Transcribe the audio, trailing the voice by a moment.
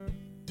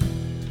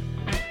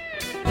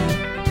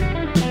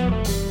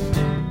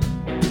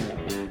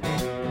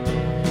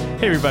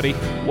Hey, everybody.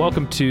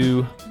 Welcome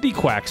to the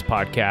Quacks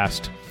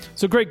Podcast.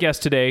 So, great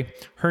guest today.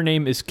 Her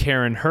name is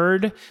Karen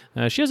Hurd.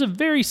 She has a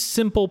very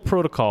simple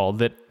protocol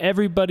that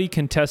everybody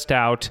can test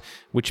out,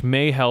 which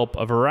may help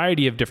a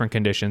variety of different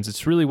conditions.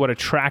 It's really what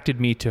attracted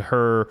me to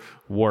her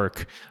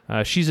work.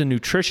 She's a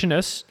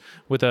nutritionist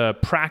with a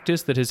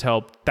practice that has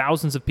helped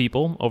thousands of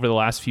people over the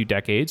last few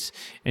decades,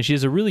 and she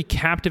has a really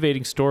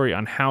captivating story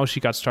on how she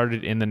got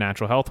started in the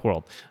natural health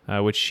world,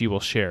 which she will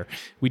share.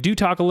 We do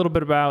talk a little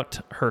bit about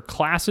her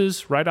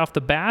classes right off the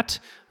bat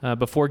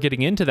before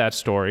getting into that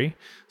story,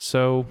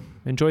 so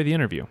enjoy the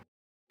interview.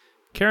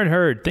 Karen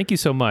Hurd, thank you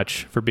so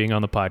much for being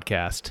on the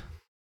podcast.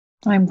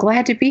 I'm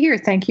glad to be here.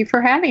 Thank you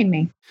for having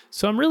me.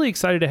 So I'm really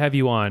excited to have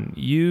you on.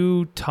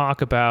 You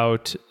talk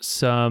about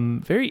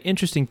some very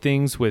interesting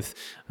things with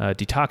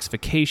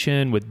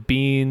detoxification, with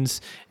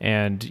beans,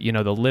 and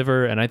the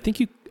liver. And I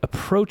think you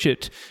approach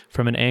it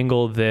from an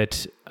angle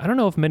that I don't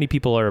know if many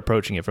people are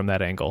approaching it from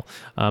that angle.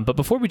 But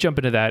before we jump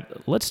into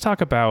that, let's talk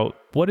about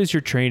what is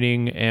your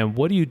training and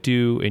what do you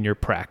do in your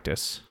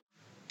practice?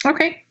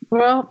 Okay.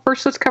 Well,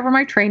 first let's cover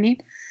my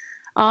training.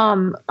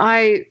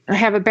 I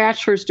have a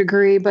bachelor's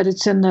degree, but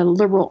it's in the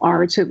liberal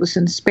arts. It was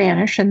in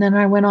Spanish. And then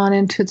I went on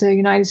into the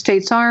United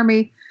States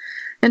Army,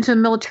 into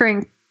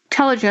military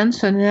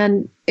intelligence. And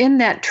then in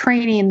that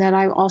training that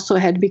I also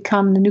had to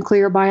become the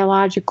nuclear,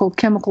 biological,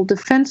 chemical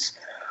defense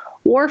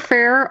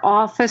warfare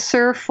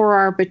officer for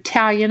our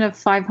battalion of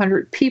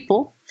 500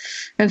 people.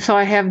 And so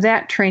I have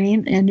that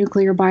training in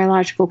nuclear,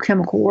 biological,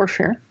 chemical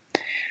warfare.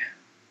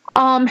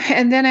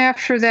 And then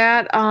after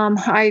that,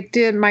 I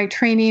did my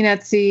training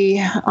at the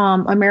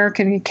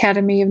American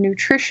Academy of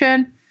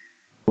Nutrition,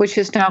 which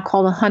is now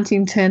called the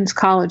Huntington's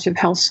College of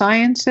Health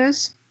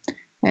Sciences,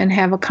 and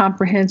have a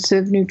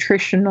comprehensive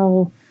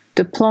nutritional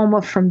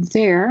diploma from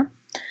there.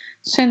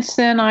 Since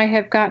then, I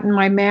have gotten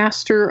my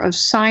Master of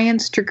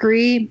Science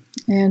degree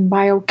in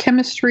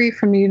biochemistry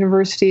from the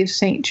University of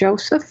St.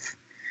 Joseph.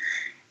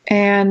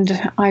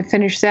 And I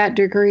finished that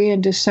degree in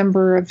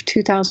December of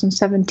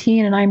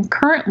 2017, and I'm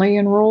currently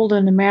enrolled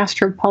in the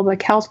Master of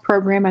Public Health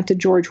program at the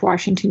George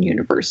Washington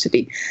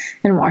University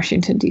in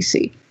Washington,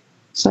 D.C.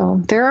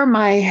 So there are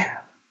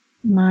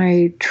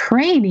my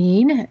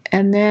training,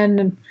 and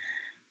then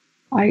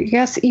I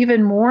guess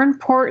even more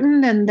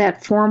important than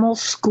that formal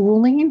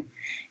schooling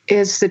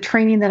is the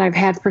training that I've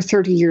had for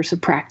 30 years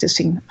of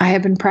practicing. I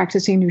have been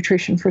practicing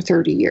nutrition for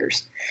 30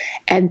 years,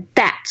 and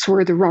that's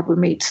where the rubber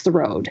meets the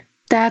road.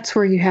 That's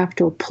where you have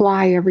to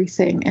apply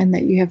everything and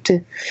that you have to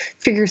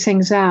figure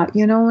things out.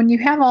 When you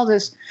have all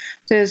this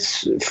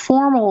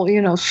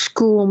formal,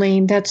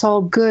 schooling, that's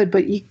all good,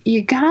 but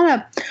you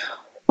gotta,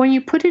 when you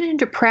put it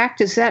into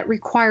practice, that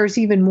requires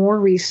even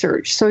more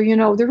research. So,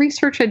 the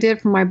research I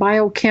did for my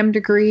biochem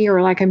degree,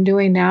 or like I'm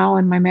doing now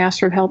in my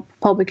Master of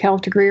Public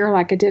Health degree, or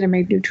like I did in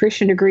my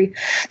nutrition degree,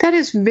 that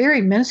is very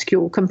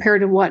minuscule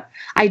compared to what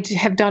I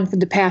have done for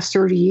the past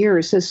 30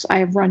 years. As I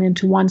have run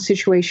into one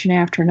situation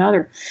after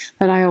another,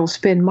 that I will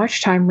spend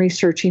much time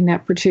researching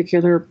that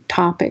particular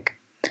topic.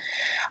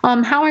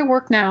 How I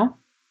work now,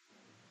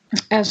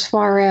 as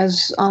far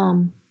as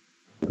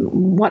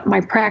what my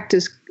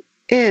practice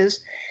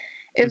is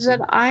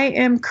that I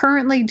am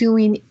currently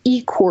doing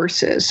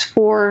e-courses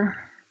for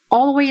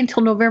all the way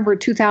until November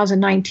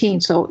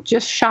 2019. So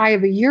just shy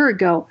of a year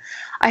ago,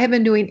 I have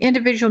been doing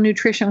individual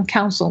nutrition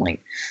counseling.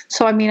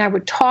 So, I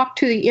would talk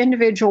to the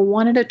individual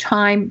one at a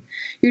time,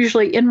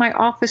 usually in my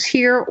office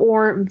here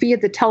or via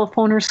the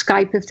telephone or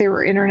Skype if they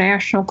were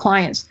international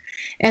clients,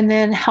 and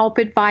then help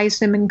advise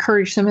them,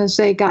 encourage them as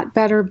they got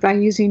better by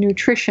using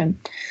nutrition.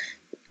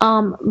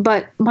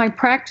 But my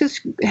practice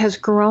has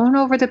grown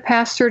over the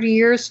past 30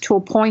 years to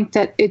a point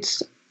that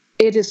it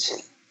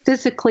is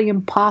physically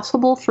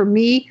impossible for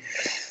me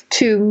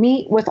to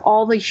meet with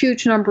all the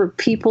huge number of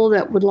people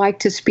that would like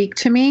to speak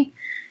to me.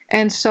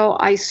 And so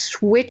I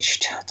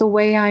switched the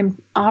way I'm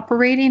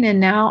operating, and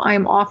now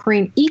I'm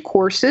offering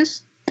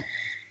e-courses.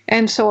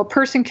 And so a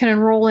person can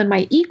enroll in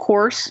my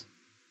e-course,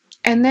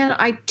 and then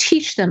I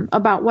teach them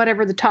about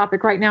whatever the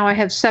topic. Right now I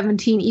have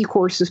 17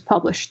 e-courses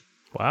published.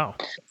 Wow.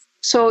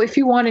 So if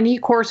you want an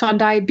e-course on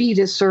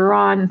diabetes or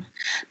on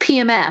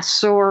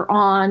PMS or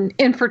on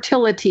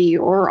infertility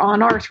or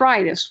on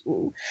arthritis,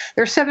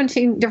 there are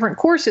 17 different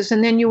courses,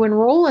 and then you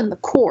enroll in the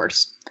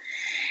course.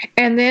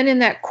 And then in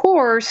that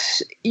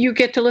course, you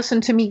get to listen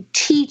to me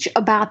teach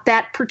about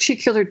that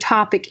particular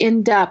topic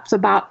in depth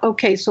about,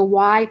 okay, so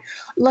why,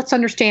 let's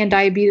understand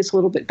diabetes a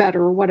little bit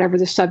better or whatever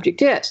the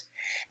subject is.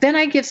 Then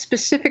I give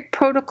specific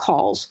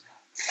protocols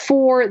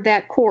for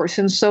that course.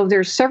 And so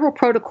there's several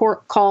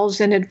protocols,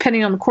 and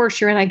depending on the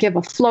course you're in, I give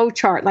a flow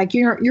chart. Like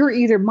you're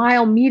either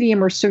mild,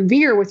 medium, or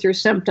severe with your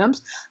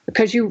symptoms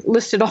because you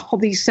listed all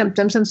these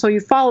symptoms. And so you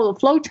follow the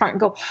flow chart and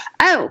go,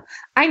 oh,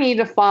 I need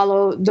to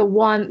follow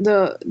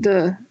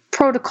the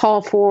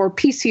protocol for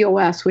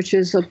PCOS, which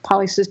is a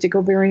polycystic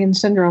ovarian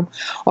syndrome,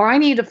 or I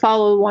need to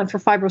follow one for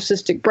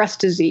fibrocystic breast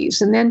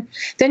disease. And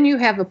then you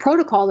have a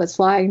protocol that's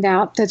lined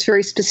out that's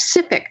very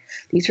specific.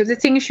 These are the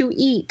things you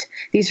eat.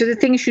 These are the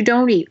things you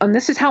don't eat. And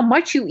this is how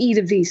much you eat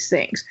of these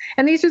things.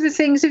 And these are the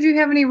things, if you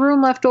have any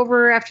room left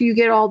over after you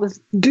get all the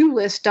do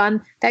list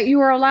done, that you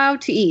are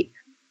allowed to eat.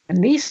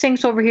 And these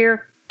things over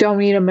here,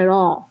 don't eat them at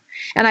all.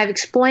 And I've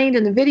explained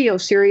in the video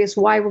series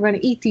why we're going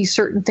to eat these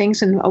certain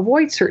things and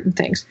avoid certain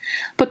things.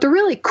 But the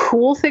really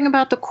cool thing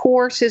about the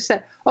course is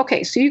that,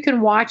 okay, so you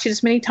can watch it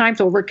as many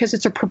times over because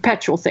it's a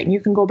perpetual thing.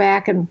 You can go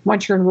back and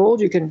once you're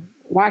enrolled, you can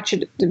watch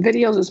it, the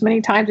videos as many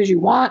times as you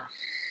want.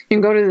 You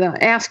can go to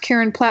the Ask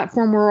Karen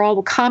platform where all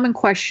the common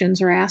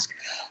questions are asked.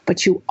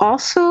 But you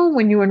also,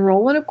 when you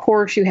enroll in a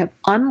course, you have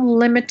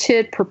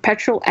unlimited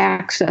perpetual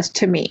access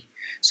to me.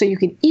 So you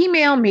can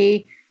email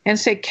me and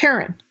say,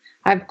 Karen,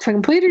 I've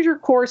completed your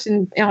course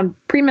on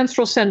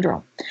premenstrual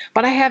syndrome,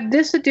 but I have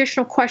this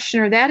additional question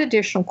or that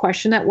additional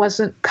question that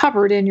wasn't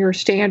covered in your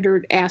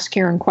standard Ask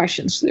Karen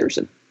questions. There's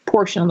a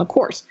portion on the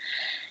course.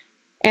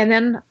 And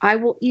then I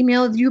will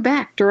email you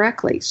back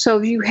directly. So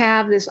you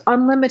have this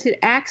unlimited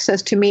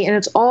access to me, and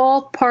it's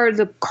all part of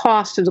the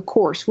cost of the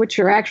course, which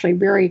are actually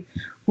very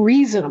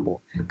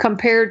reasonable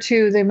compared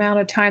to the amount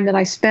of time that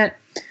I spent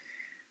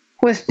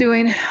with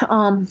doing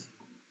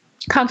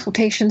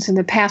consultations in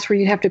the past where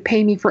you'd have to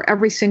pay me for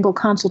every single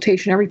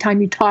consultation. Every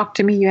time you talk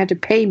to me, you had to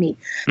pay me.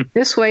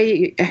 This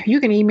way, you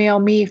can email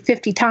me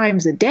 50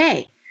 times a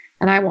day,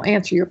 and I will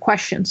answer your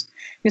questions.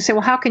 You say,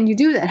 well, how can you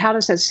do that? How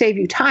does that save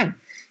you time?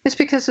 It's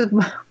because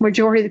the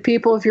majority of the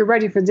people, if you're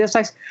ready for this,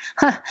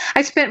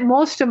 I spent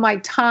most of my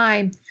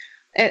time,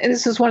 and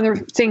this is one of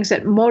the things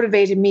that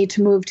motivated me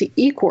to move to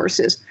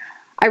e-courses.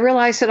 I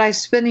realized that I was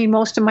spending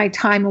most of my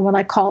time in what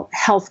I call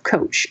health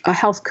coach, a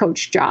health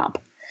coach job.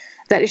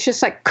 That it's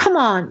just like, come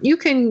on, you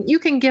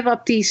can give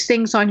up these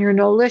things on your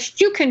no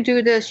list. You can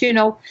do this,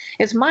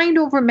 it's mind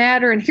over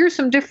matter. And here's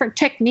some different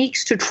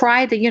techniques to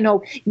try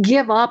to,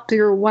 give up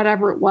your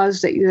whatever it was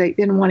that you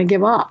didn't want to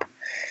give up.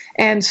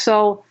 And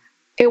so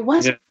it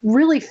wasn't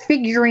really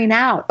figuring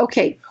out,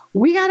 okay,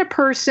 we got a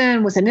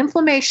person with an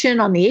inflammation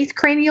on the 8th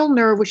cranial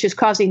nerve, which is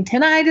causing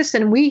tinnitus,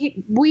 and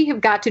we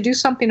have got to do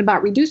something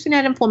about reducing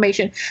that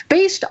inflammation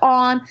based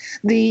on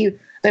the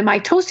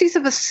mitosis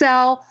of a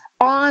cell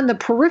on the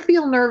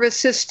peripheral nervous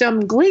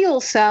system,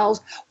 glial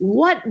cells.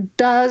 What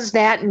does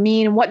that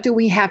mean? What do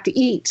we have to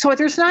eat? So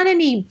there's not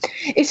any.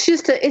 It's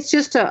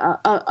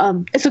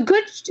a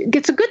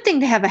good thing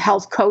to have a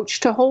health coach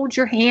to hold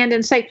your hand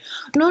and say,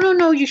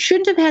 no, you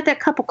shouldn't have had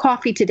that cup of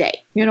coffee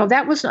today.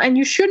 That was, and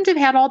you shouldn't have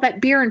had all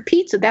that beer and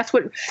pizza. That's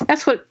what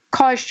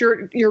caused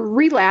your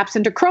relapse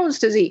into Crohn's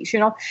disease.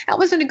 That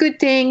wasn't a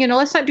good thing.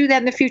 Let's not do that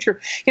in the future.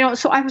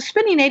 So I was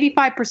spending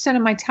 85%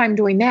 of my time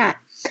doing that,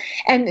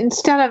 and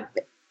instead of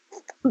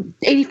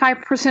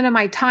 85% of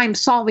my time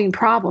solving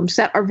problems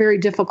that are very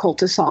difficult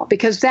to solve,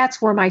 because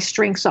that's where my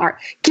strengths are.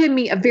 Give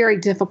me a very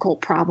difficult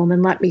problem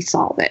and let me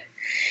solve it.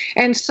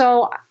 And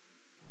so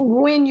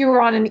when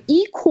you're on an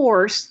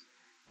e-course,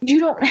 you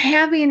don't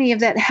have any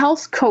of that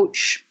health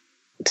coach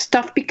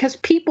stuff because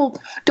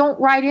people don't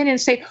write in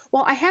and say,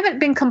 well, I haven't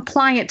been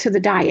compliant to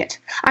the diet.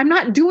 I'm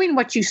not doing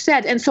what you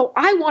said. And so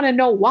I want to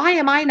know, why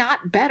am I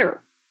not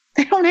better?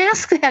 They don't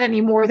ask that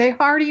anymore. They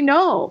already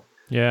know.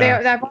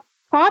 Yeah. I've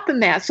taught them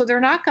that, so they're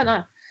not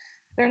gonna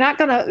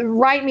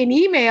write me an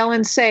email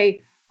and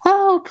say,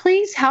 oh,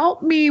 please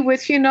help me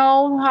with,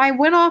 I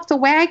went off the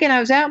wagon. I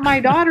was at my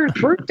daughter's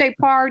birthday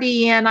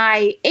party and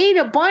I ate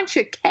a bunch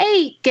of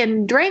cake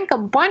and drank a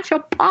bunch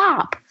of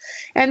pop.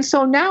 And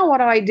so now what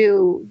do I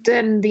do?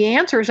 Then the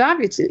answer is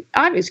obvious.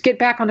 Get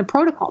back on the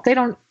protocol. They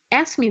don't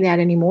ask me that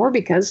anymore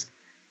because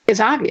it's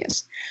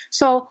obvious.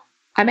 So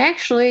I'm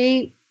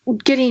actually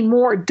getting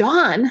more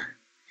done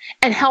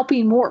and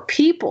helping more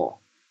people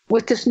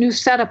with this new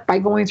setup by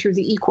going through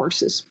the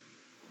e-courses.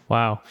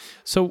 Wow.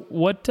 So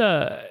what,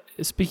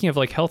 speaking of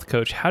like health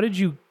coach, how did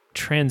you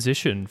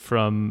transition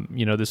from,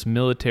 this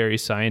military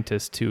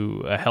scientist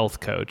to a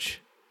health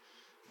coach?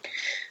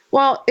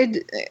 Well,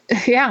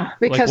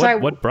 because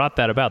what brought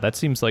that about? That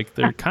seems like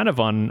they're kind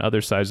of on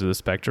other sides of the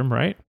spectrum,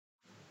 right?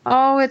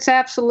 Oh, it's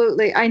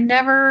absolutely. I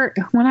never,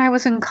 when I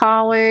was in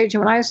college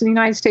and when I was in the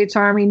United States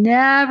Army,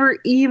 never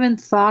even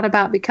thought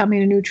about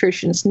becoming a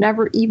nutritionist,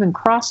 never even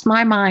crossed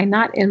my mind,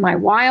 not in my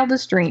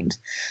wildest dreams.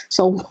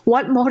 So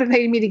what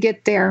motivated me to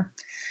get there?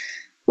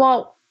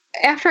 Well,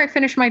 after I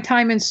finished my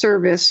time in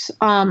service,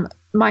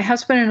 my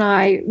husband and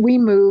I, we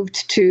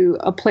moved to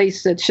a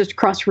place that's just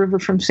across the river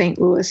from St.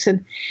 Louis.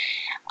 And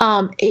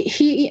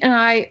he and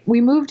I, we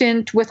moved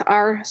in with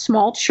our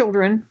small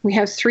children. We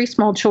have 3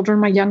 small children.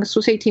 My youngest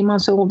was 18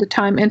 months old at the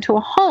time, into a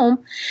home.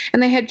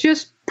 And they had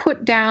just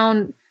put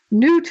down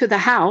new to the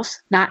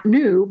house, not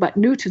new, but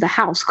new to the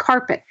house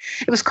carpet.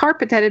 It was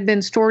carpet that had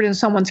been stored in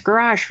someone's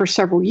garage for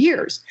several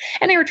years.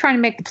 And they were trying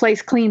to make the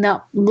place clean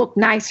up, look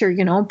nicer,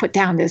 and put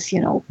down this,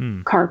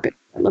 carpet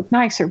that looked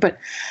nicer. But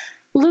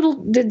little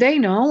did they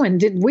know, and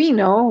did we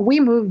know, we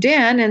moved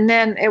in, and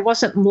then it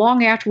wasn't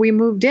long after we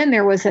moved in,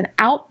 there was an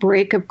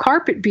outbreak of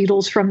carpet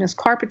beetles from this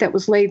carpet that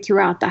was laid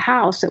throughout the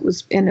house that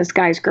was in this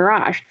guy's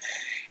garage.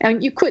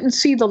 And you couldn't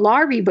see the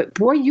larvae, but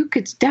boy, you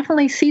could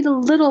definitely see the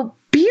little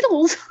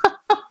beetles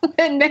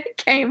when they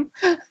came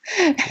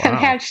and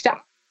hatched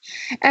out.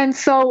 And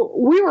so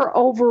we were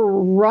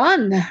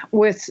overrun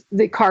with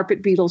the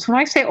carpet beetles. When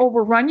I say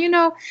overrun,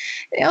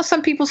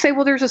 some people say,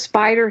 well, there's a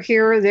spider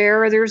here or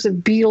there, or there's a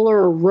beetle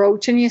or a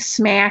roach, and you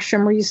smash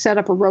them or you set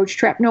up a roach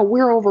trap. No,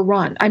 we're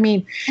overrun. I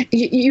mean,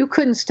 you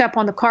couldn't step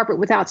on the carpet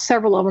without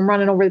several of them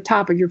running over the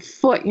top of your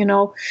foot.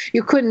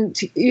 You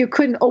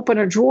couldn't open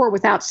a drawer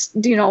without,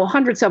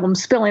 hundreds of them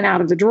spilling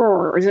out of the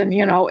drawers, and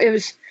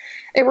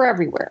they were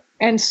everywhere.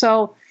 And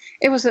so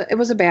it was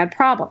a bad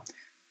problem.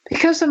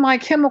 Because of my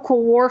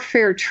chemical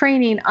warfare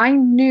training, I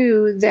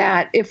knew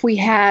that if we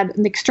had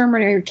an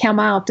exterminator come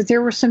out, that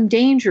there were some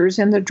dangers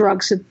in the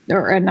drugs,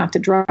 or not the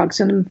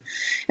drugs, and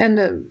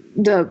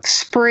the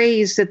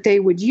sprays that they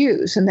would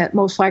use, and that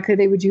most likely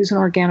they would use an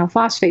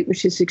organophosphate,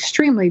 which is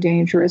extremely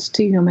dangerous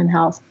to human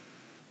health.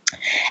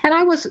 And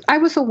I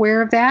was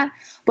aware of that,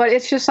 but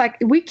it's just like,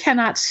 we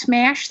cannot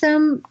smash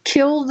them,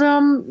 kill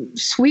them,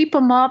 sweep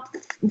them up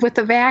with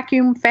a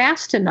vacuum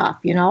fast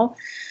enough,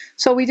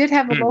 So we did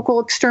have a local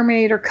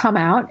exterminator come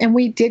out, and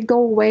we did go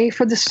away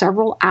for the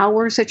several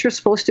hours that you're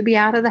supposed to be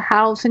out of the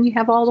house, and you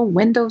have all the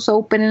windows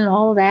open and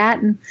all of that,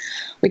 and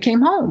we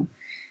came home.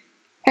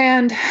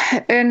 And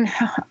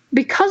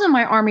because of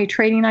my Army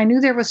training, I knew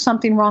there was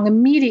something wrong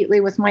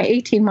immediately with my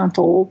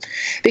 18-month-old,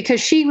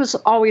 because she was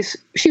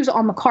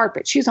on the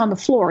carpet. She's on the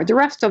floor. The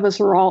rest of us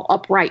are all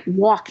upright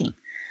walking,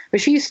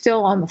 but she's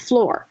still on the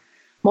floor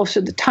most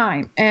of the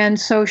time. And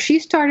so she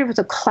started with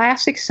the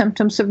classic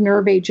symptoms of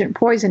nerve agent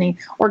poisoning,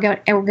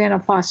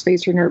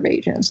 organophosphates or nerve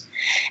agents.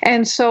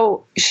 And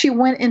so she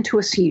went into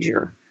a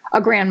seizure,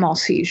 a grand mal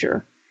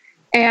seizure.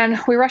 And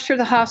we rushed her to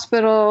the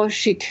hospital.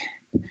 She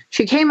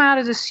came out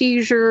of the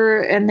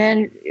seizure, and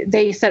then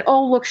they said,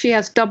 oh, look, she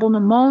has double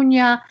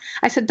pneumonia.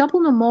 I said,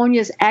 double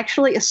pneumonia is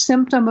actually a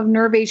symptom of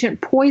nerve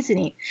agent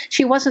poisoning.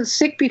 She wasn't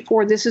sick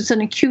before. This is an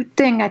acute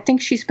thing. I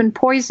think she's been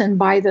poisoned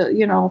by the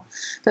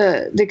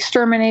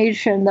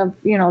extermination of,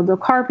 the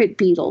carpet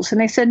beetles. And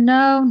they said,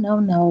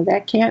 no,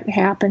 that can't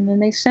happen.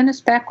 And they sent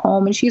us back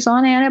home, and she's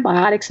on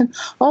antibiotics. And,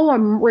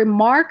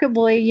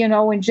 remarkably,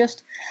 in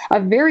just a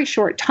very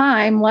short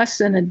time, less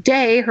than a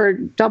day, her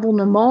double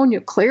pneumonia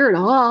cleared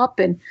up.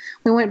 And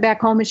we went back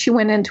home, and she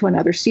went into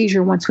another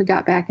seizure once we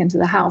got back into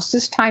the house.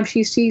 This time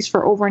she seized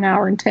for over an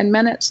hour and 10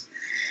 minutes.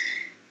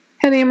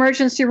 And the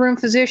emergency room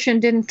physician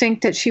didn't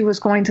think that she was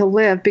going to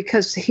live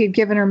because he had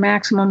given her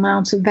maximum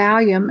amounts of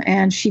Valium,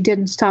 and she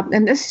didn't stop.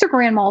 And this is a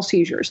grand mal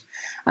seizures.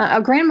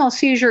 A grand mal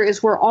seizure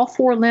is where all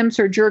four limbs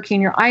are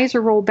jerking, your eyes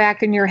are rolled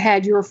back in your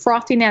head, you are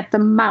frothing at the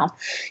mouth.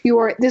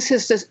 This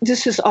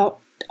is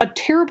a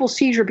terrible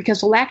seizure because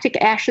the lactic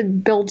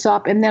acid builds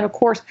up. And then, of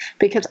course,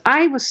 because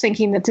I was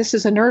thinking that this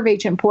is a nerve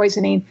agent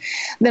poisoning,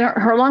 then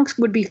her lungs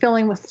would be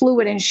filling with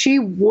fluid, and she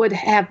would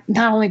have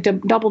not only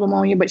double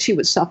pneumonia, but she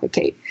would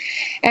suffocate.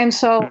 And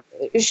so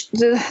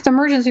the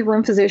emergency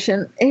room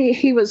physician,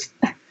 he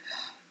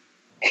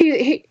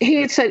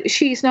had said,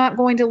 she's not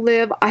going to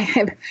live. I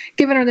have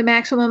given her the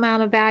maximum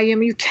amount of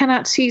Valium. You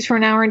cannot seize for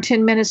an hour and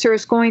 10 minutes. There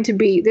is going to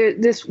be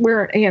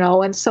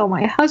and so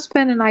my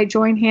husband and I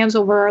joined hands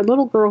over our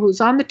little girl who's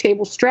on the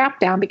table strapped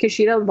down because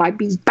she doesn't like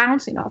be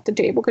bouncing off the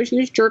table because she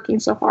was jerking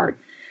so hard.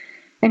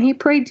 And he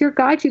prayed, dear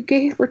God, you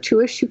gave her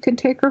to us. You can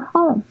take her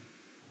home.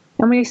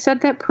 And when he said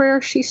that prayer,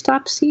 she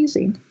stopped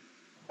seizing.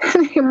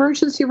 And the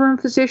emergency room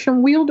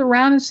physician wheeled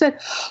around and said,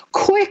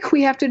 quick,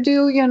 we have to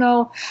do,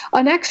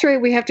 an x-ray.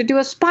 We have to do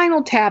a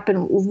spinal tap.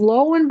 And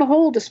lo and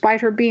behold,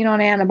 despite her being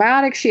on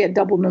antibiotics, she had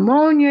double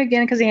pneumonia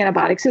again because the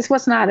antibiotics. This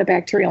was not a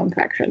bacterial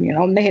infection,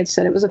 and they had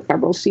said it was a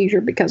febrile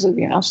seizure because of,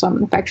 some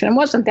infection. It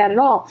wasn't that at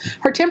all.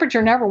 Her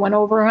temperature never went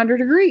over 100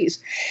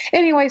 degrees.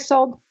 Anyway,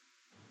 so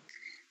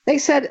they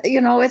said,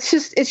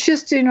 it's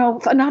just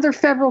another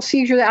febrile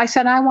seizure. I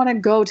said, I want to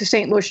go to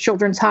St. Louis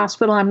Children's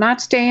Hospital. I'm not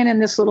staying in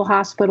this little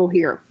hospital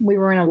here. We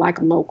were in a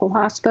local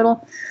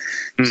hospital.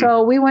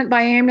 So we went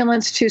by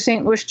ambulance to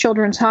St. Louis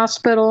Children's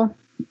Hospital,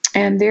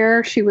 and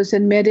there she was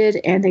admitted,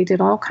 and they did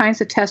all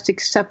kinds of tests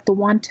except the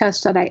one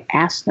test that I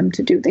asked them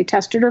to do. They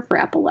tested her for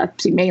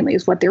epilepsy, mainly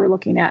is what they were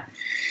looking at.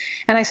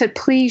 And I said,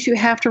 please, you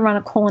have to run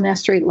a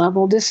cholinesterase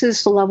level. This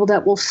is the level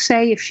that will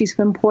say if she's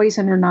been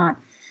poisoned or not.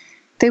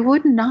 They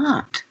would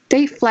not.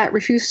 They flat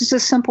refused. It's a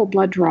simple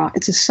blood draw.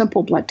 It's a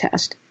simple blood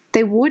test.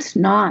 They would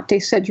not. They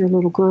said your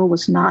little girl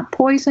was not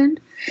poisoned.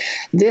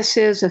 This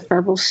is a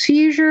febrile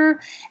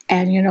seizure,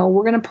 and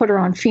we're going to put her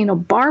on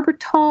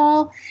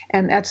phenobarbital,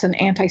 and that's an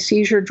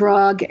anti-seizure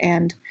drug.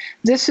 And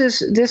this is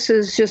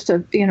just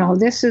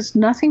this is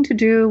nothing to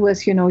do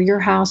with your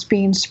house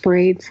being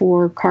sprayed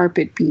for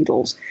carpet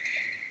beetles.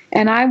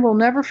 And I will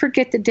never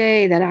forget the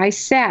day that I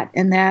sat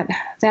in that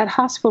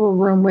hospital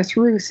room with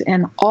Ruth,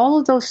 and all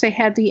of those, they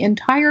had the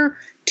entire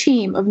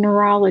team of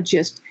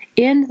neurologists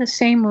in the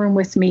same room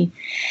with me.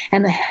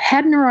 And the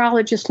head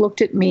neurologist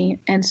looked at me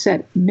and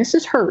said,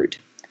 Mrs. Hurd,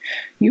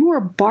 you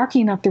are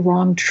barking up the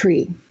wrong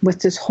tree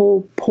with this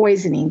whole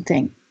poisoning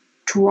thing.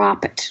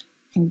 Drop it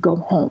and go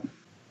home.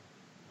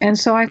 And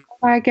so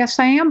I guess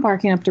I am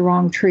barking up the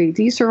wrong tree.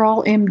 These are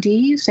all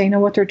MDs. They know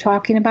what they're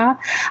talking about.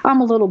 I'm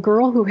a little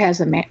girl who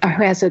has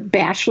a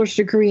bachelor's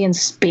degree in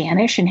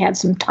Spanish and had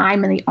some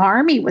time in the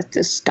Army with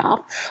this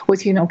stuff,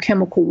 with,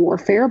 chemical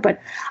warfare. But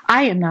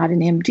I am not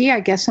an MD. I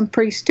guess I'm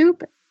pretty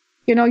stupid.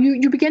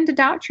 You begin to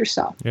doubt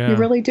yourself. Yeah. You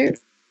really do.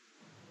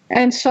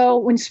 And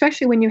so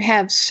especially when you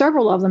have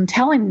several of them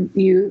telling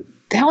you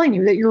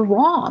that you're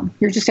wrong,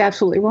 you're just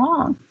absolutely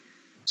wrong.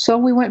 So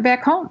we went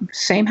back home,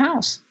 same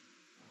house.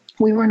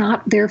 We were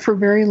not there for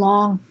very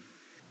long.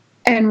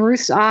 And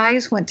Ruth's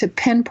eyes went to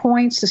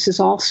pinpoints. This is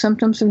all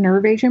symptoms of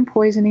nerve agent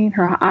poisoning.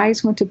 Her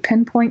eyes went to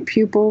pinpoint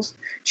pupils.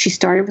 She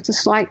started with a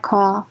slight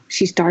cough.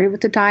 She started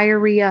with the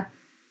diarrhea.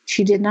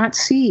 She did not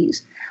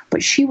seize,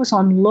 but she was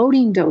on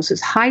loading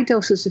doses, high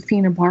doses of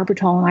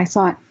phenobarbital. And I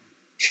thought,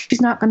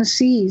 she's not going to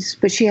seize,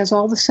 but she has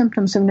all the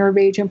symptoms of nerve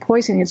agent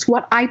poisoning. It's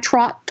what I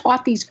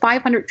taught these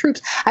 500 troops.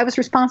 I was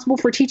responsible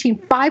for teaching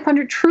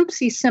 500 troops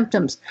these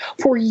symptoms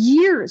for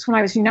years when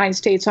I was in the United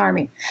States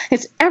Army.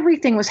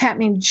 Everything was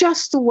happening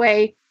just the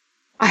way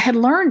I had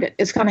learned it.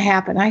 It's going to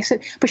happen. I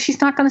said, but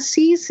she's not going to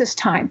seize this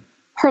time.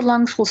 Her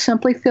lungs will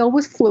simply fill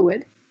with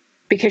fluid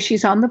because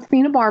she's on the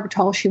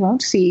phenobarbital. She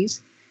won't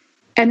seize.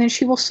 And then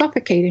she will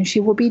suffocate and she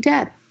will be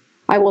dead.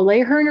 I will lay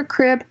her in her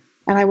crib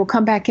and I will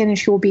come back in and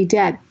she will be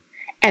dead.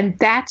 And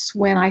that's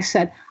when I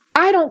said,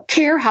 I don't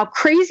care how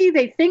crazy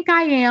they think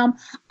I am.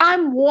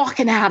 I'm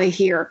walking out of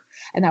here.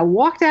 And I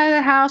walked out of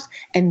the house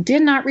and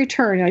did not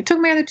return. And I took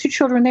my other two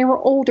children. They were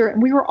older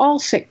and we were all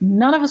sick.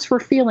 None of us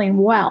were feeling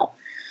well,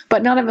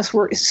 but none of us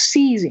were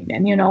seizing.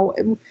 And,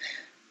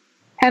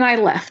 and I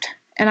left.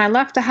 And I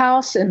left the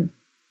house and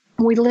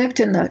we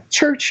lived in the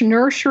church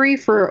nursery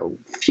for a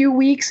few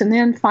weeks. And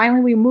then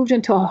finally we moved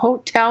into a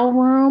hotel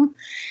room.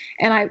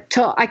 And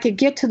till I could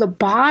get to the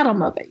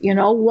bottom of it,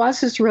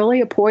 was this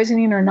really a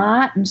poisoning or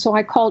not? And so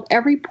I called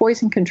every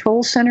poison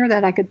control center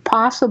that I could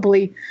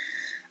possibly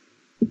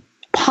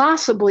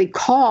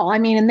call.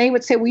 And they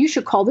would say, well, you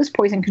should call this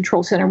poison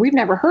control center. We've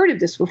never heard of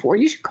this before.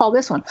 You should call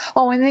this one.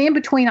 Oh, and then in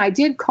between, I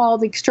did call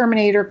the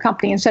exterminator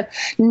company and said,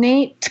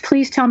 Nate,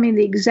 please tell me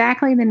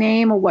exactly the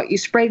name of what you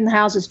sprayed in the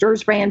house. It's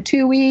Dursbrand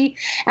 2E.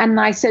 And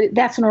I said,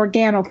 that's an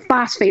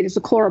organophosphate. It's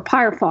a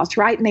chloropyrifos,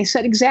 right? And they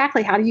said,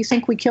 exactly. How do you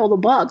think we kill the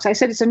bugs? I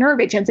said, it's a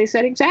nerve agent. They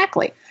said,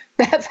 exactly.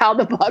 That's how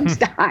the bugs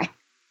die.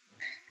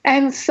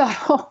 And so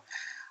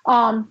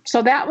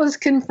that was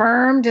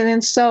confirmed. And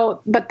then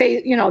but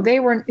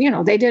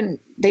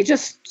they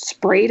just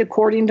sprayed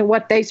according to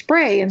what they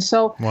spray. And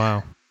so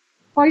wow.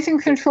 Poison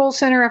control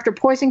center after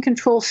poison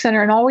control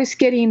center and always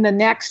getting the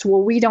next,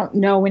 well, we don't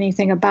know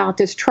anything about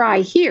this.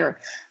 Try here.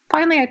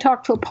 Finally, I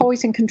talked to a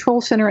poison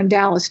control center in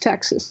Dallas,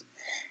 Texas.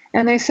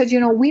 And they said,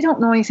 we don't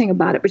know anything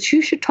about it, but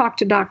you should talk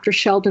to Dr.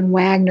 Sheldon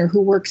Wagner,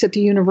 who works at the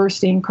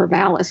university in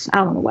Corvallis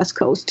out on the West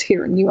Coast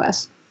here in the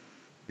U.S.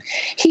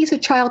 He's a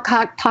child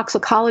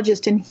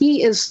toxicologist, and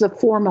he is the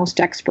foremost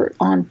expert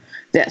on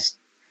this.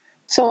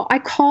 So I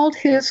called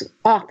his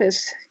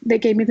office. They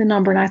gave me the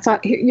number, and I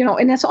thought,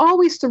 and it's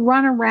always the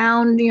run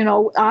around,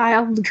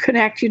 I'll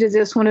connect you to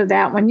this one or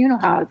that one. You know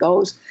how it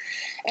goes.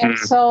 And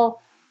so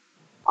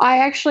I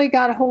actually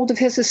got a hold of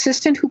his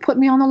assistant who put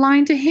me on the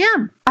line to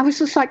him. I was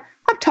just like,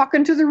 I'm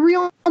talking to the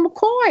real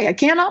McCoy. I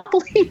cannot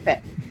believe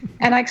it.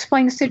 And I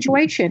explained the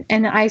situation.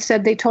 And I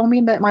said, they told me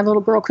that my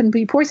little girl couldn't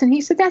be poisoned.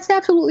 He said, that's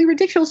absolutely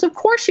ridiculous. Of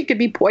course she could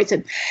be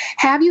poisoned.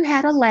 Have you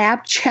had a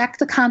lab check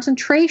the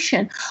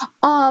concentration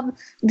of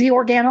the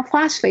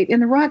organophosphate in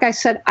the rug? I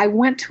said, I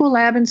went to a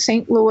lab in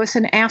St. Louis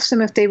and asked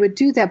them if they would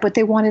do that, but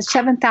they wanted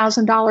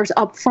 $7,000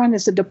 up front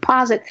as a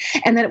deposit,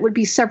 and then it would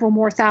be several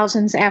more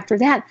thousands after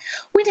that.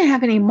 We didn't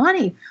have any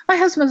money. My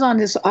husband's on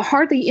this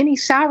hardly any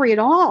salary at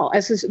all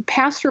as a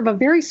pastor of a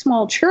very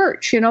small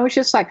church. It's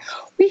just like,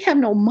 we have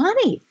no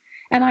money.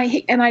 And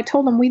I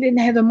told them we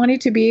didn't have the money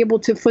to be able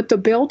to foot the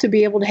bill, to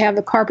be able to have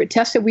the carpet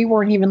tested. We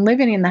weren't even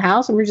living in the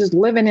house. We were just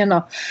living in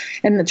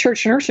the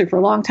church nursery for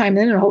a long time,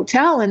 then in a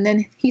hotel. And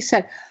then he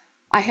said,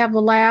 I have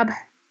the lab.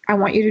 I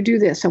want you to do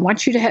this. I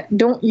want you to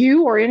don't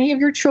you or any of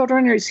your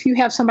children, or if you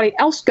have somebody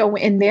else go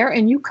in there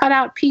and you cut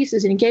out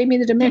pieces. And he gave me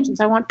the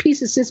dimensions. I want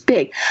pieces this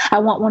big. I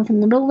want one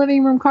from the middle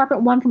living room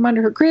carpet, one from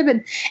under her crib.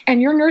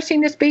 And you're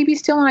nursing this baby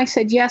still? And I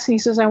said, yes. And he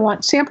says, I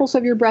want samples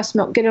of your breast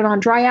milk. Get it on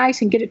dry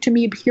ice and get it to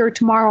me here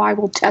tomorrow. I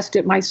will test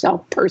it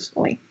myself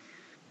personally.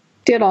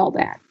 Did all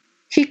that.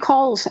 He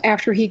calls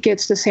after he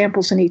gets the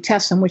samples and he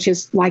tests them, which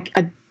is like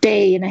a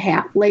day and a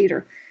half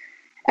later.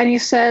 And he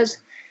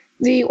says,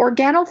 the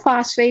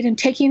organophosphate, and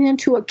taking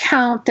into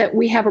account that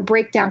we have a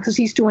breakdown because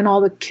he's doing all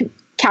the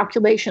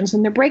calculations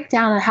and the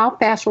breakdown of how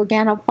fast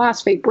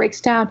organophosphate breaks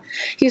down.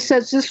 He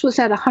says this was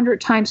at 100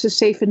 times the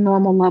safe and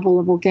normal level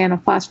of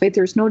organophosphate.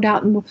 There's no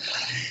doubt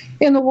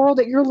in the world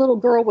that your little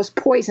girl was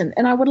poisoned.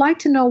 And I would like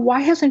to know,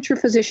 why hasn't your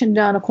physician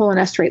done a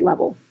cholinesterase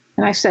level?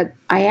 And I said,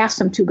 I asked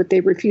them to, but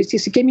they refused. He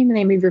said, give me the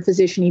name of your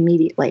physician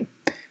immediately.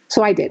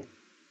 So I did.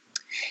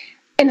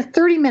 In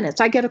 30 minutes,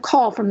 I get a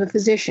call from the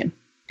physician.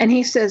 And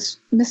he says,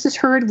 Mrs.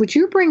 Hurd, would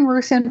you bring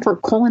Ruth in for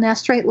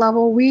cholinesterase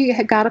level? We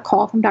had got a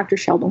call from Dr.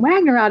 Sheldon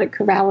Wagner out at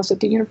Corvallis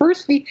at the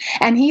university.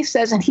 And he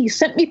says, and he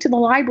sent me to the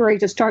library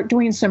to start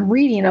doing some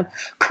reading of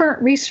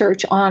current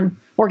research on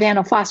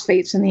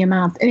organophosphates and the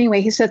amount.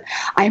 Anyway, he said,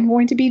 I'm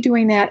going to be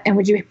doing that. And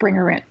would you bring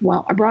her in?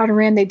 Well, I brought her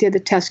in. They did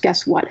the test.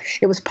 Guess what?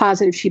 It was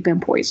positive she'd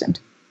been poisoned.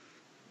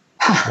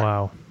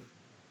 Wow.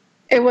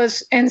 It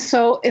was, and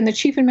the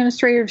chief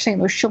administrator of St.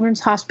 Louis Children's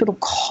Hospital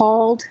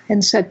called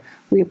and said,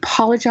 we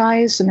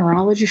apologize. The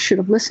neurologist should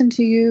have listened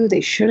to you.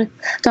 They should have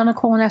done a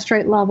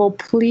cholinesterase level.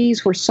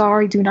 Please, we're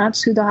sorry. Do not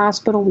sue the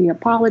hospital. We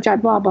apologize,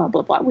 blah, blah,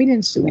 blah, blah. We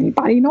didn't sue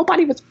anybody.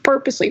 Nobody was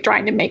purposely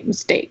trying to make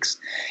mistakes.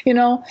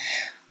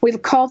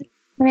 We've called the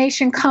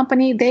examination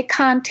company. They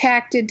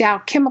contacted Dow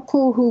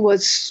Chemical, who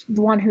was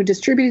the one who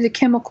distributed the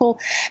chemical.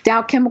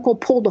 Dow Chemical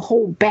pulled the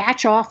whole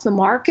batch off the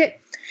market.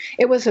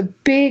 It was a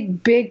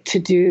big, big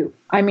to-do.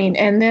 I mean,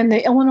 and then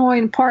the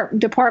Illinois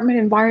Department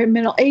of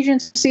Environmental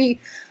Agency,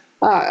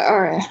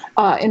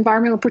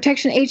 Environmental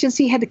Protection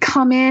Agency had to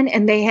come in,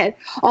 and they had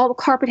all the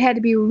carpet had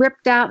to be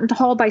ripped out and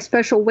hauled by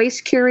special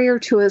waste carrier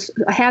to a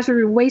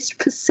hazardous waste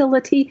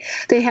facility.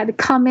 They had to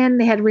come in.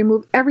 They had to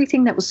remove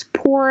everything that was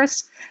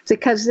porous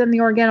because then the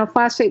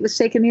organophosphate was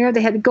taken in the air.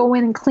 They had to go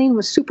in and clean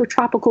with super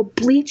tropical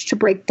bleach to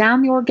break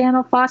down the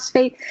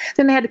organophosphate.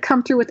 Then they had to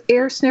come through with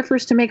air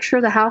sniffers to make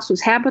sure the house was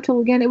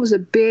habitable again. It was a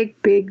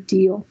big, big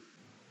deal.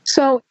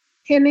 So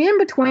in the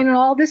in-between and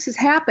all this is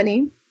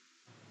happening,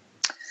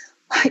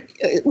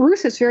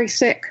 Ruth is very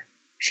sick.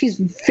 She's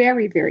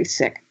very, very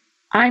sick.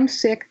 I'm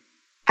sick.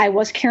 I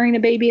was carrying a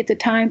baby at the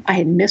time. I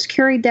had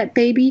miscarried that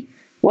baby.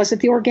 Was it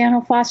the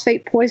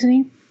organophosphate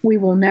poisoning? We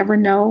will never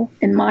know.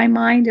 In my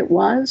mind, it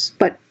was.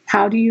 But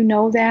how do you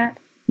know that?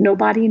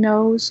 Nobody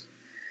knows.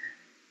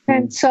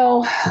 And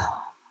so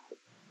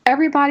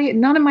everybody,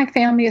 none of my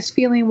family is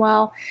feeling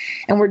well.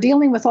 And we're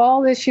dealing with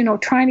all this,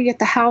 trying to get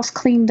the house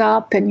cleaned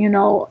up. And,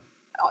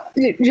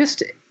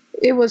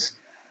 it was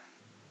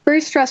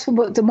very stressful,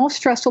 but the most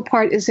stressful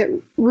part is that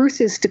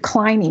Ruth is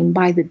declining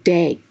by the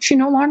day. She's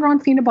no longer on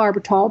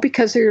phenobarbital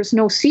because there's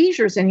no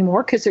seizures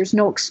anymore, because there's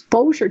no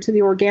exposure to the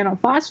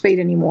organophosphate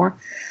anymore,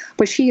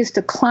 but she is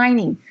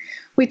declining.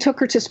 We took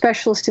her to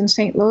specialists in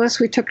St.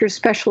 Louis. We took her to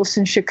specialists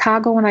in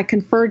Chicago, and I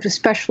conferred with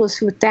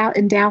specialists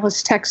in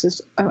Dallas,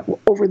 Texas,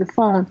 over the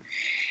phone.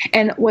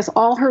 And with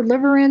all her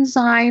liver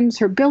enzymes,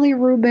 her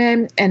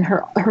bilirubin, and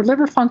her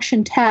liver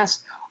function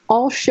tests,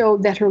 all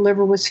showed that her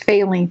liver was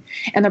failing,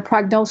 and the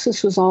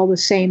prognosis was all the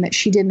same, that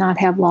she did not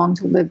have long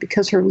to live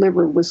because her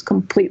liver was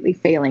completely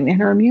failing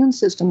and her immune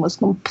system was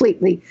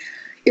completely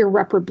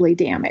irreparably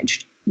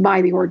damaged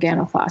by the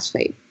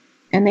organophosphate.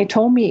 And they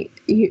told me,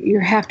 you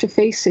have to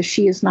face this.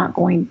 She's not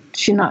going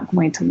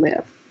to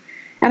live.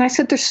 And I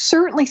said, there's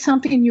certainly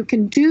something you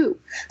can do.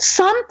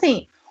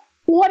 Something.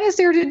 What is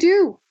there to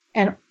do?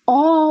 And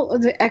all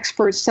of the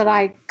experts that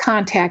I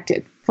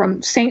contacted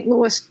from St.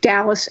 Louis,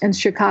 Dallas, and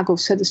Chicago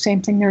said the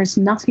same thing. There is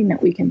nothing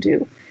that we can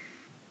do.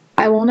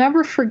 I will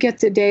never forget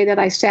the day that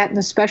I sat in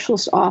the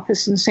specialist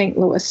office in St.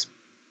 Louis.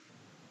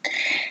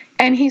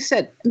 And he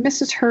said,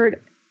 Mrs.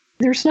 Hurd,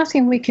 there's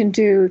nothing we can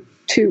do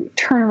to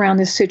turn around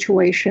this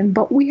situation,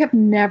 but we have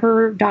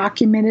never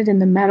documented in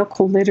the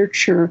medical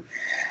literature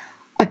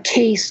a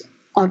case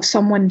of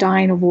someone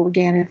dying of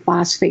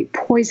organophosphate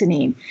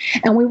poisoning.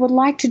 And we would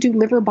like to do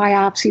liver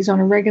biopsies on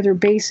a regular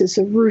basis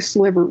of Ruth's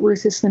liver.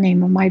 Ruth is the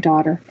name of my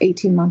daughter,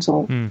 18 months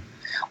old. We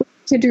like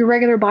to do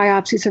regular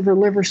biopsies of her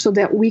liver so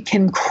that we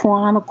can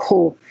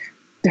chronicle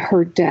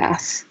her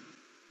death.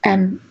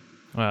 And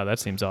wow, that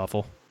seems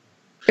awful.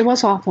 It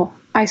was awful.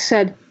 I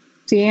said,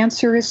 the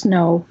answer is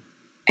no,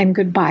 and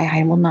goodbye.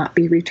 I will not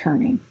be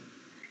returning.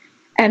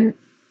 And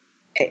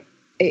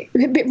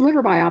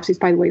liver biopsies,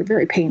 by the way, are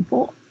very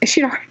painful.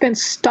 She'd already been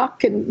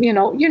stuck, and you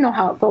know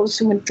how it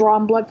goes when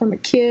drawing blood from a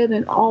kid,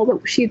 and all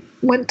that she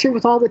went through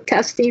with all the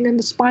testing and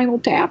the spinal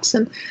taps.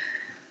 And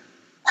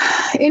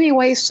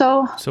anyway,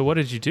 so what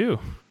did you do?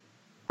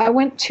 I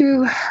went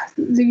to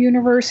the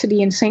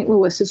university in St.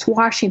 Louis. It's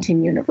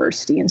Washington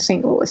University in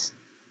St. Louis.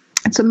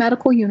 It's a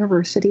medical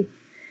university,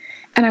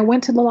 and I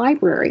went to the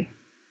library.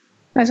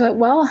 I thought,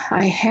 well,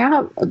 I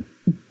have an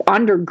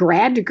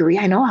undergrad degree.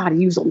 I know how to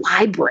use a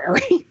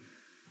library.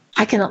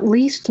 I can at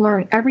least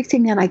learn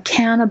everything that I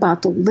can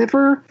about the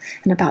liver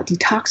and about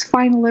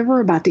detoxifying the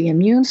liver, about the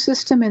immune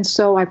system. And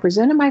so I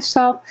presented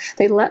myself.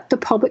 They let the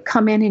public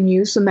come in and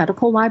use the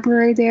medical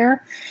library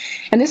there.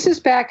 And this is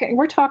back,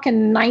 we're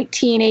talking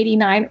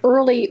 1989,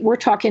 we're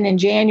talking in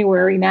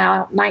January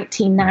now,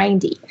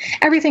 1990.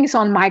 Everything's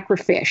on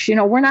microfiche.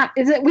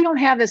 We don't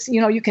have this,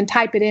 you can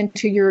type it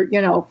into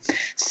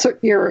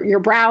your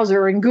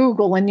browser and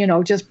Google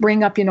and, just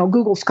bring up,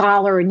 Google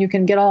Scholar and you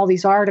can get all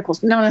these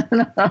articles. No.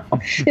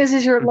 This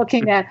Because as you're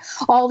looking at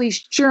all these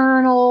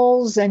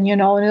journals and,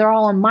 and they're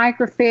all in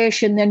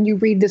microfiche, and then you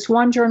read this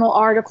one journal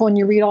article and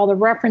you read all the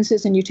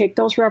references and you take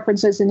those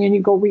references and then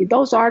you go read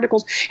those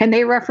articles and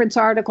they reference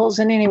articles.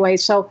 And anyway,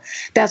 so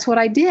that's what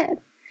I did.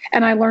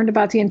 And I learned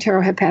about the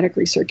enterohepatic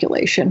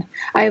recirculation.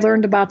 I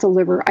learned about the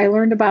liver. I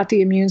learned about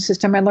the immune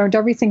system. I learned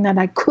everything that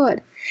I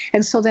could.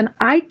 And so then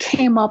I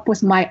came up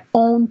with my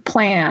own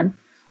plan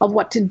of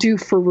what to do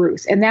for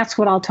Ruth. And that's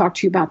what I'll talk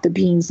to you about the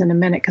beans in a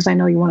minute, because I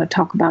know you want to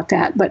talk about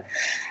that. But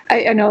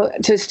I know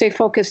to stay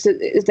focused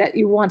is that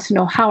you want to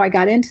know how I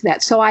got into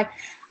that. So I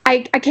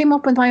came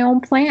up with my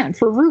own plan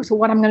for Ruth,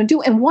 what I'm going to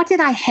do. And what did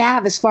I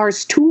have as far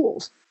as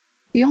tools?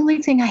 The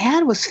only thing I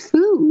had was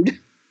food.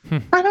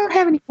 I don't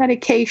have any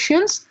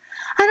medications.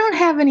 I don't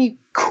have any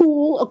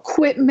cool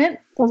equipment,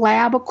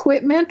 lab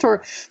equipment,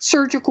 or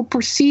surgical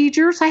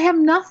procedures. I have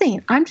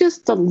nothing. I'm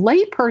just a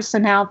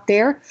layperson out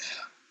there,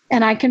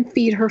 and I can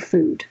feed her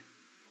food.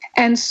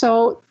 And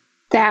so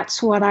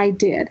that's what I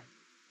did.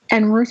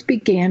 And Ruth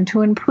began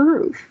to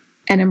improve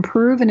and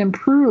improve and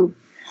improve,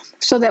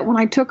 so that when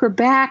I took her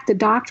back, the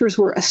doctors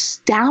were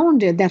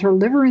astounded that her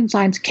liver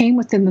enzymes came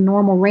within the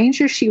normal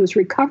ranges. She was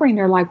recovering.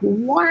 They're like,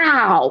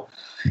 wow,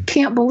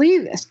 can't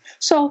believe this.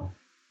 So,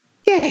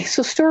 yay,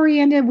 so story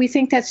ended. We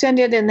think that's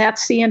ended, and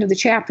that's the end of the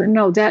chapter.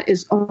 No, that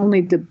is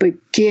only the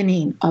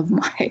beginning of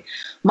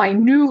my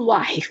new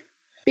life,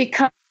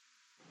 because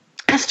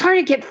I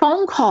started to get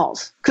phone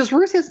calls, because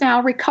Ruth is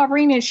now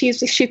recovering and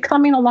she's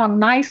coming along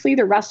nicely.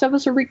 The rest of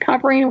us are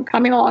recovering. We're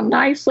coming along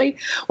nicely.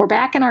 We're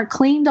back in our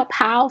cleaned up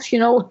house,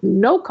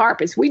 no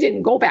carpets. We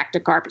didn't go back to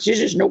carpets. There's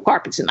just no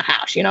carpets in the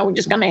house. We're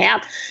just going to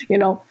have,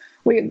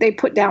 they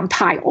put down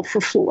tile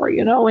for floor,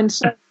 and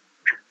so,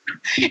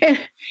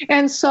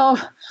 and so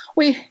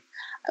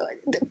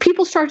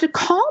people started to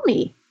call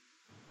me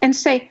and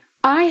say,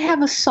 I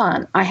have a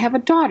son, I have a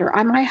daughter,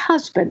 I'm my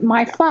husband,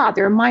 my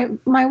father, my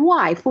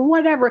wife, or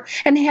whatever,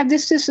 and they have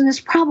this, and this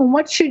problem.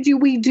 What should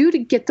we do to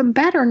get them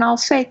better? And I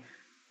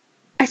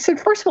said,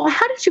 first of all,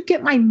 how did you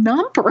get my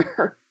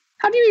number?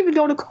 How do you even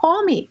know to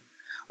call me?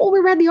 Well,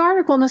 we read the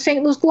article in the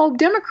St. Louis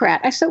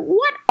Globe-Democrat. I said,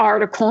 what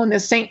article in the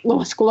St.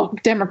 Louis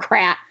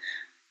Globe-Democrat?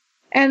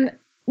 And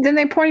then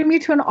they pointed me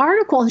to an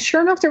article, and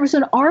sure enough, there was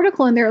an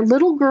article in there, "A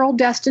Little Girl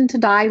Destined to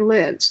Die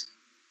Lives."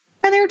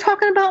 And they were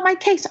talking about my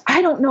case.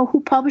 I don't know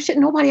who published it.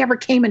 Nobody ever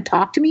came and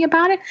talked to me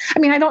about it. I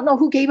mean, I don't know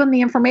who gave them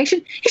the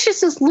information. It's just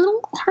this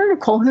little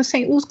article in the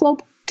St. Louis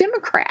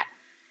Globe-Democrat.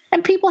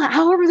 And people,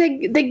 however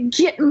they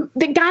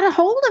got a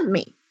hold of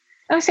me.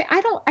 And I say,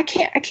 I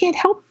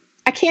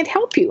can't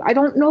help you. I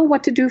don't know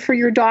what to do for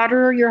your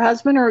daughter or your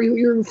husband or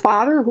your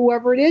father or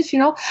whoever it is.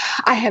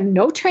 I have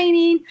no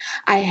training.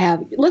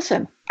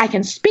 I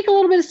can speak a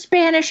little bit of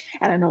Spanish,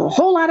 and I know a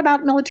whole lot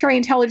about military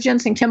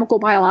intelligence and chemical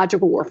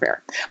biological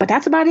warfare. But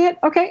that's about it.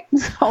 Okay.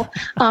 So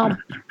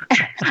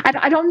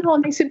I don't know.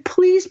 And they said,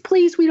 please,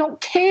 we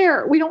don't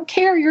care. We don't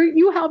care.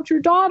 You helped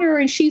your daughter,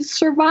 and she's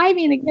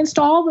surviving against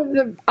all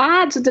the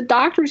odds that the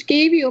doctors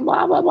gave you,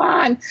 blah, blah,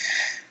 blah. And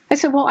I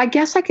said, well, I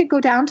guess I could go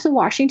down to the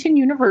Washington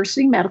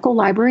University Medical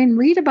Library and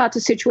read about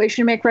the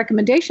situation and make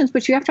recommendations.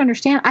 But you have to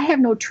understand, I have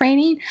no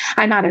training.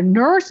 I'm not a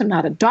nurse. I'm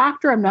not a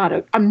doctor.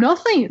 I'm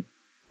nothing.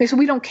 They said,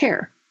 we don't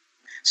care.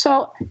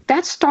 So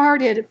that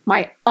started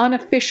my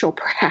unofficial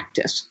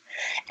practice.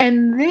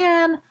 And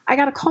then I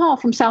got a call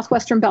from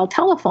Southwestern Bell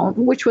Telephone,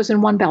 which was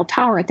in One Bell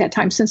Tower at that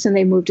time. Since then,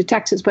 they moved to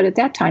Texas. But at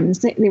that time,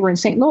 they were in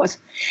St. Louis.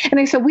 And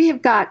they said, we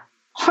have got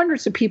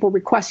hundreds of people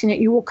requesting that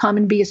you will come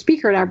and be a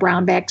speaker at our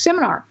brown bag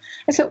seminar.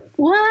 I said,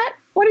 what?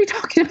 What are you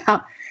talking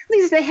about?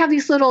 They have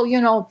these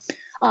little,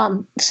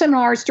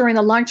 seminars during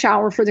the lunch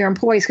hour for their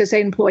employees, because they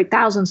employ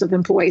thousands of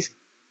employees.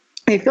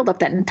 They filled up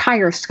that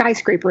entire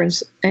skyscraper in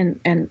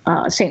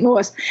St.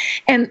 Louis,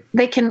 and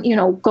they can,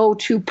 go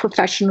to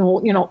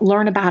professional,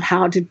 learn about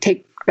how to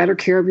take better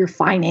care of your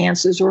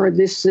finances, or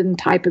this and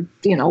type of,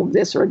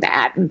 this or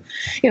that. And,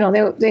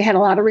 they had a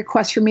lot of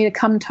requests for me to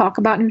come and talk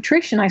about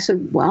nutrition. I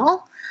said,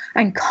 well,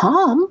 I can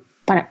come,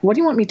 but what do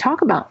you want me to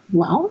talk about?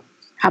 Well,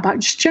 how about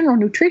just general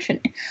nutrition?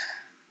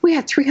 We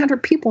had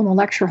 300 people in the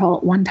lecture hall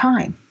at one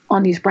time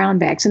on these brown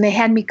bags, and they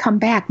had me come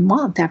back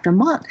month after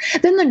month.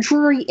 Then the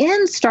Drury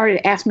Inn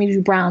started asking me to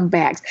do brown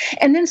bags,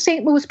 and then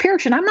St. Louis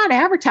Parish, and I'm not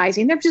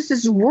advertising, they're just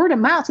this word of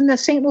mouth. In the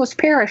St. Louis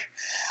Parish,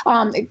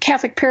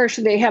 Catholic Parish,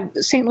 they have,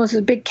 St. Louis is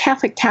a big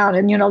Catholic town,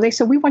 and they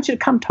said, we want you to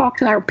come talk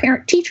to our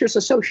Parent Teachers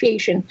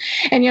Association,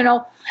 and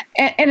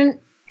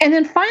and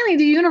then finally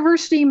the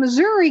University of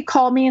Missouri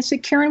called me and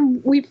said,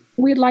 Karen, we'd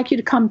like you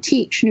to come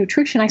teach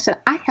nutrition. I said,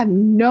 I have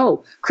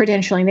no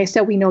credentialing. They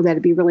said, we know that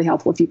it'd be really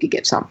helpful if you could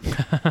get some.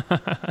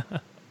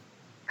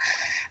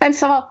 And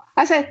so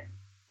I said,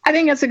 I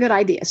think that's a good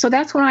idea. So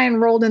that's when I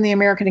enrolled in the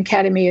American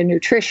Academy of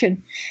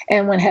Nutrition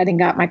and went ahead and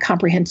got my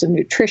comprehensive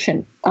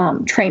nutrition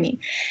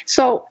training.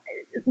 So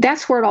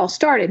that's where it all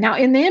started. Now,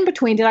 in the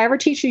in-between, did I ever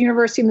teach at the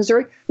University of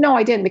Missouri? No,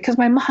 I didn't, because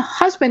my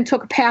husband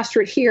took a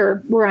pastorate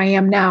here where I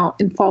am now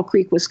in Fall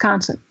Creek,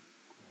 Wisconsin.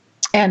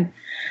 And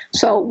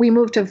so we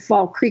moved to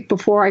Fall Creek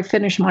before I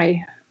finished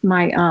my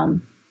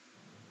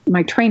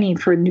training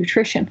for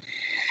nutrition.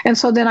 And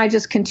so then I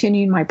just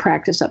continued my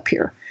practice up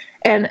here.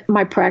 And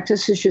my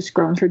practice has just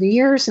grown through the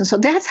years. And so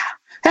that's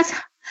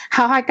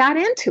how I got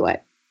into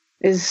it,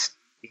 is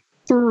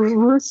through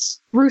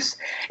Ruth's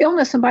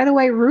illness. And by the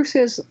way, Ruth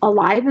is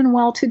alive and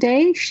well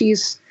today. She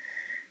is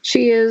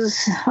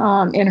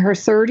in her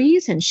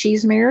 30s, and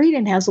she's married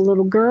and has a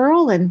little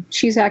girl, and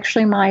she's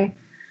actually my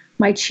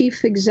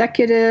chief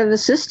executive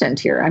assistant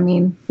here. I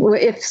mean,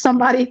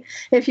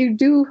 if you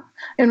do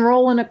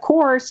enroll in a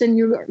course and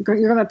you're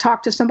going to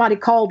talk to somebody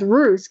called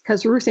Ruth,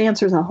 because Ruth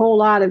answers a whole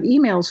lot of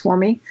emails for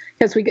me,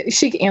 because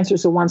she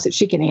answers the ones that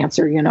she can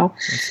answer,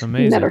 That's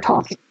amazing. That are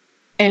talking.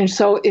 And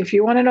so if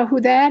you want to know who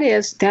that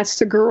is, that's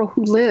the girl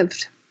who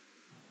lived.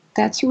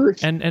 That's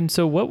Ruth. And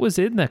so what was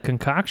in that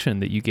concoction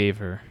that you gave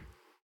her?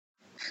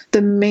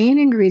 The main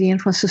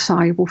ingredient was the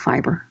soluble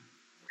fiber.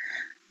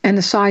 And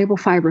the soluble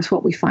fiber is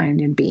what we find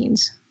in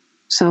beans.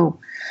 So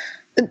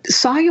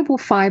soluble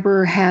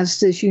fiber has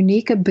this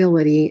unique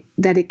ability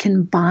that it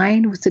can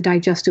bind with the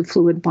digestive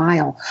fluid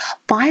bile.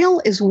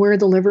 Bile is where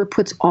the liver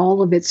puts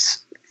all of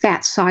its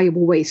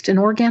fat-soluble waste. And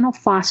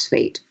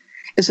organophosphate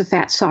is a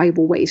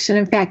fat-soluble waste. And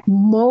in fact,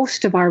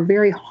 most of our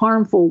very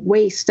harmful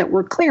wastes that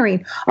we're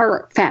clearing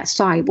are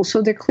fat-soluble,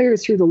 so they're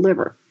cleared through the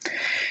liver.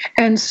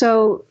 And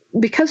so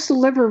because the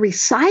liver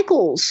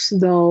recycles,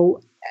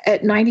 though,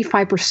 at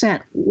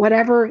 95%,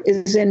 whatever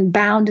is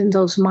bound in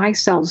those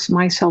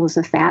micelle is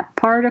a fat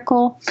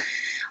particle,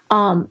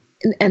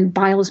 and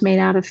bile is made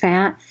out of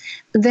fat,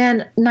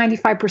 then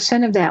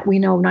 95% of that, we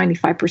know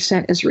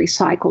 95% is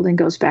recycled and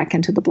goes back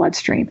into the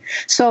bloodstream.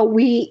 So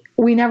we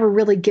never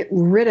really get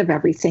rid of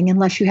everything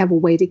unless you have a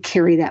way to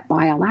carry that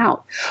bile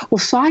out. Well,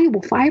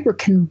 soluble fiber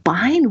can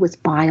bind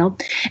with bile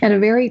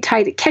and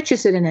it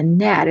catches it in a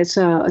net. It's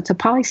a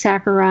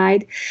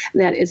polysaccharide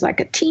that is like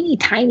a teeny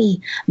tiny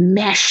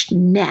mesh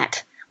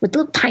net with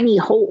little tiny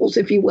holes,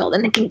 if you will,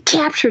 and it can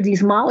capture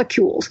these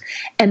molecules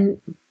and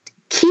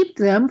keep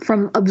them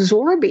from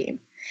absorbing.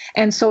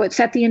 And so it's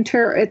at the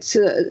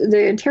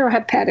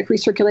enterohepatic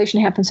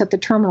recirculation happens at the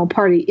terminal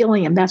part of the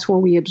ileum. That's where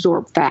we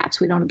absorb fats.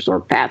 We don't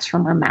absorb fats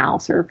from our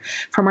mouth or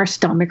from our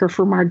stomach or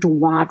from our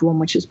duodenum,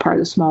 which is part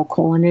of the small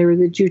colon, or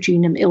the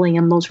jejunum,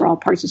 ileum. Those are all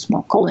parts of the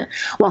small colon.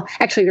 Well,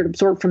 actually, they're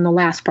absorbed from the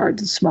last part of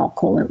the small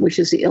colon, which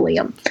is the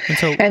ileum.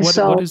 And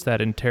so what is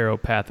that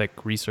enteropathic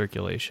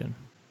recirculation?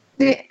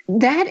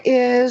 That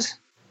is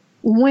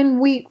when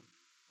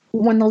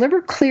the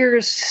liver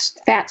clears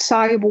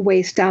fat-soluble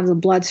waste out of the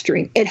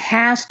bloodstream, it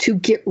has to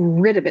get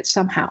rid of it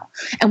somehow.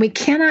 And we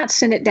cannot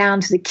send it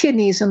down to the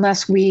kidneys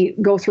unless we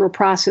go through a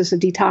process of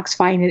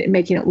detoxifying it and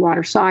making it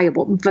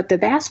water-soluble. But the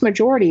vast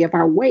majority of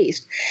our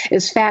waste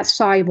is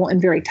fat-soluble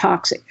and very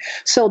toxic.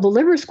 So the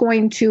liver is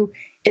going to...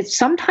 It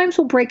sometimes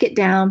will break it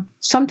down,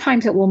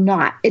 sometimes it will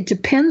not. It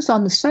depends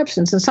on the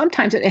substance, and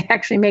sometimes it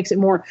actually makes it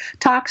more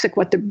toxic,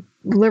 what the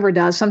liver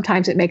does.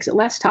 Sometimes it makes it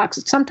less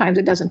toxic. Sometimes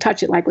it doesn't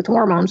touch it, like with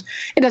hormones.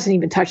 It doesn't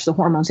even touch the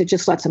hormones. It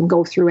just lets them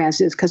go through as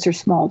is because they're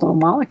small little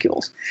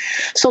molecules.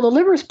 So the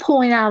liver is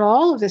pulling out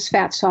all of this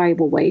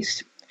fat-soluble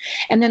waste,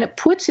 and then it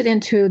puts it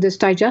into this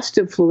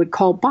digestive fluid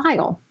called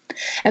bile.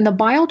 And the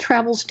bile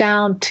travels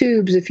down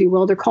tubes, if you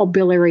will. They're called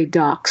biliary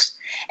ducts.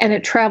 And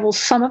it travels,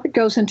 some of it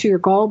goes into your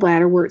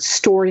gallbladder where it's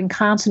stored and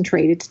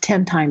concentrated to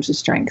 10 times the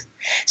strength.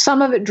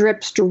 Some of it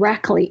drips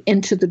directly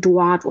into the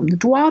duodenum. The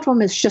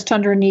duodenum is just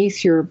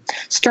underneath your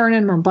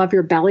sternum, above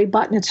your belly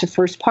button. It's the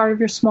first part of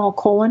your small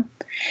colon.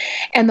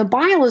 And the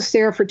bile is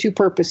there for two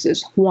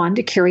purposes. One,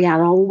 to carry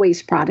out all the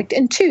waste product.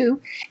 And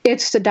two,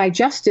 it's the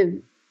digestive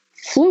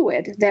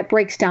fluid that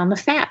breaks down the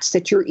fats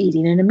that you're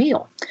eating in a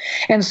meal.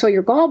 And so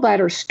your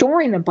gallbladder is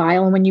storing the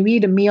bile, and when you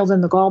eat a meal, then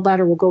the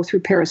gallbladder will go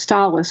through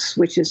peristalsis,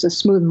 which is a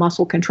smooth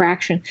muscle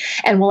contraction,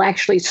 and will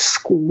actually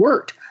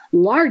squirt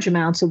large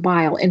amounts of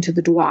bile into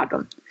the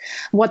duodenum.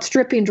 What's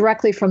dripping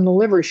directly from the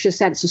liver is just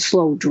that it's a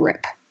slow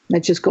drip.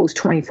 That just goes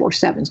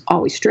 24/7, it's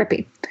always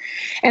dripping.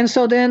 And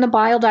so then the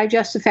bile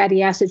digests the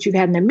fatty acids you've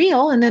had in the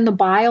meal, and then the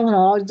bile and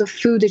all the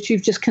food that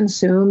you've just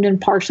consumed and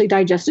partially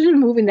digested is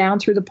moving down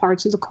through the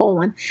parts of the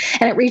colon,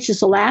 and it reaches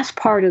the last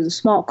part of the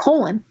small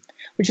colon,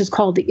 which is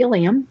called the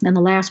ileum, and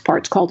the last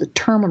part's called the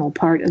terminal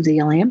part of the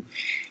ileum,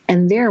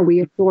 and there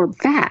we absorb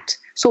fat.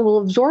 So we'll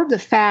absorb the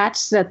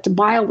fats that the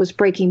bile was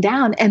breaking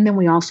down, and then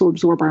we also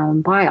absorb our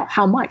own bile.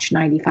 How much?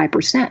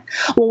 95%.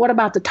 Well, what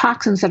about the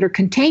toxins that are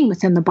contained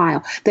within the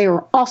bile? They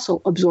are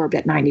also absorbed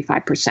at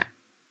 95%.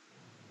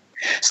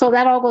 So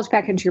that all goes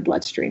back into your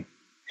bloodstream.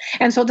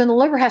 And so then the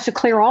liver has to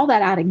clear all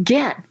that out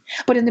again.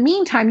 But in the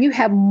meantime, you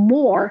have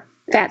more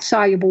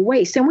fat-soluble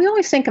waste. And we're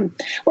always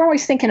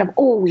thinking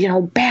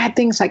of, bad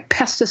things like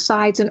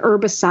pesticides and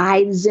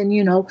herbicides and,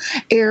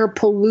 air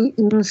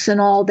pollutants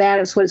and all that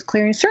is what it's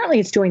clearing. Certainly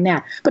it's doing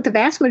that. But the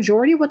vast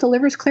majority of what the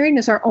liver is clearing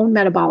is our own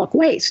metabolic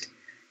waste.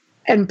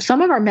 And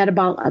some of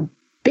a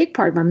big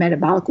part of our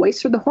metabolic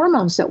waste are the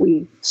hormones that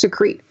we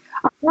secrete.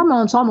 Our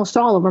hormones, almost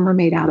all of them, are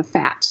made out of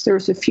fats.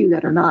 There's a few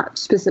that are not,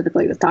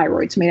 specifically the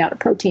thyroid's made out of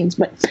proteins,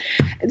 but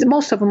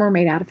most of them are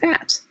made out of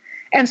fats.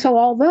 And so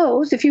all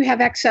those, if you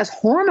have excess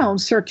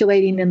hormones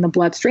circulating in the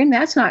bloodstream,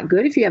 that's not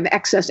good. If you have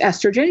excess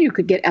estrogen, you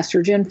could get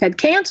estrogen-fed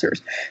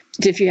cancers.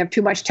 If you have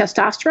too much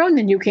testosterone,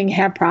 then you can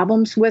have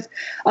problems with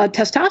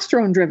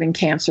testosterone-driven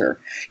cancer.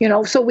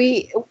 So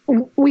we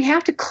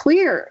have to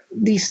clear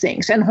these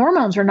things. And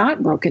hormones are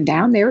not broken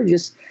down. They're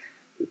just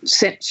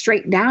sent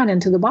straight down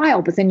into the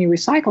bile, but then you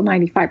recycle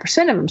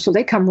 95% of them. So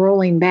they come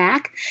rolling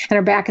back and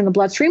are back in the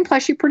bloodstream.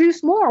 Plus you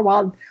produce more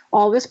while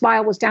all this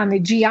bile was down the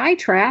GI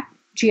tract.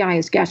 GI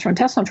is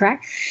gastrointestinal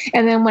tract.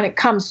 And then when it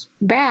comes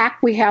back,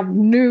 we have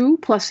new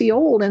plus the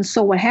old. And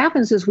so what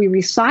happens is we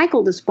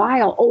recycle this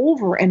bile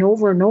over and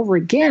over and over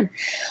again.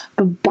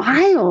 The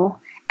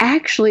bile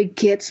actually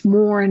gets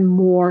more and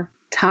more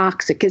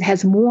toxic. It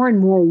has more and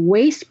more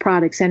waste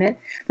products in it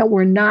that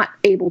we're not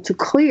able to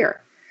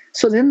clear.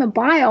 So then the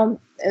bile,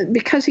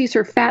 because these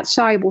are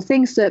fat-soluble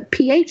things, the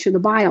pH of the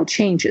bile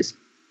changes.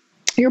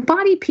 Your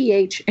body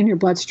pH in your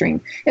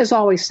bloodstream is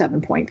always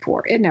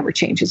 7.4. It never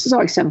changes. It's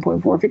always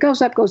 7.4. If it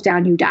goes up, goes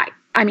down, you die.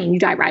 You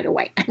die right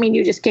away.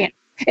 You just can't.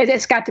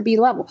 It's got to be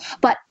level.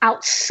 But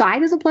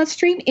outside of the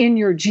bloodstream, in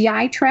your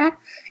GI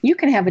tract, you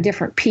can have a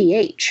different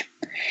pH.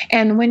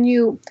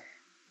 And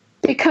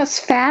because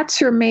fats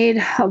are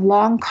made of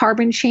long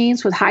carbon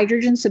chains with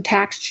hydrogens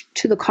attached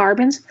to the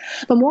carbons,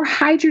 the more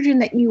hydrogen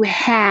that you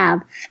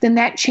have, then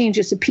that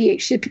changes the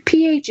pH. The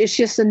pH is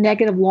just a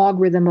negative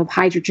logarithm of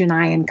hydrogen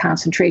ion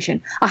concentration.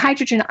 A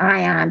hydrogen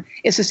ion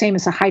is the same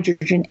as a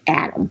hydrogen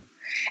atom,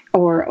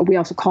 or we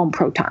also call them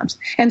protons.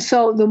 And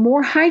so the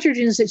more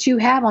hydrogens that you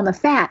have on the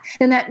fat,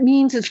 then that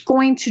means it's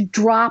going to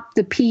drop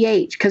the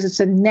pH because it's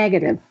a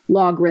negative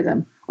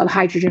logarithm of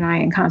hydrogen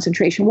ion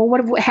concentration. Well,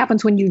 what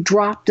happens when you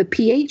drop the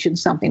pH in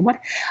something?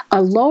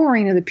 A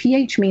lowering of the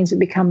pH means it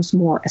becomes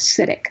more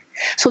acidic.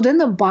 So then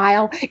the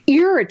bile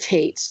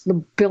irritates the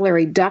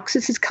biliary ducts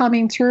as it's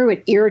coming through.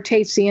 It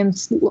irritates the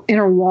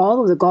inner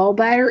wall of the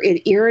gallbladder.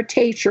 It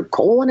irritates your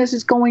colon as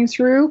it's going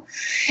through.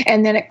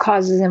 And then it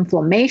causes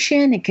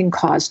inflammation. It can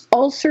cause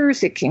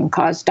ulcers. It can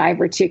cause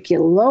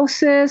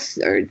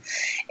diverticulosis. Or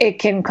it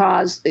can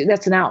cause,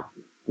 that's an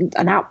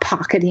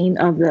outpocketing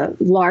of the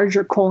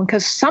larger colon,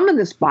 because some of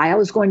this bile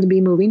is going to be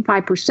moving,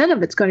 5%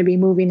 of it's going to be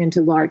moving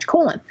into large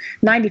colon.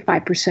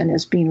 95%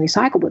 is being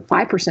recycled, but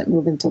 5%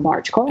 move into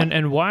large colon.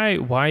 And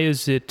why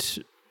is it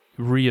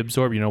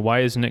reabsorbed?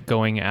 Why isn't it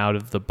going out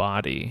of the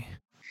body?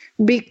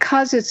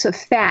 Because it's a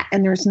fat,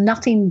 and there's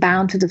nothing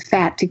bound to the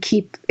fat to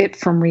keep it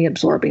from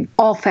reabsorbing.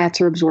 All fats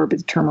are absorbed at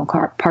the terminal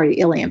part of the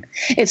ileum.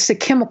 It's the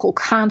chemical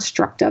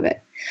construct of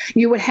it.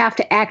 You would have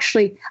to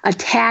actually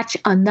attach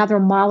another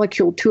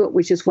molecule to it,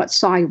 which is what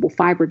soluble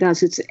fiber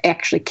does. It's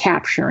actually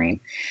capturing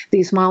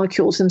these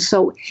molecules. And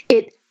so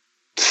it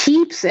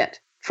keeps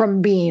it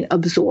from being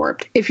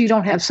absorbed. If you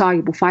don't have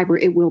soluble fiber,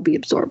 it will be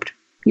absorbed.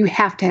 You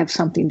have to have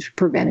something to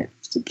prevent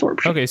its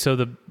absorption. Okay, so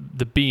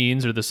the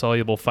beans or the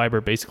soluble fiber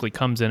basically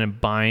comes in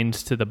and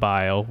binds to the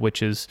bile,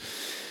 which is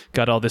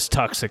got all this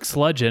toxic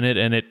sludge in it,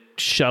 and it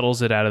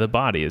shuttles it out of the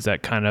body. Is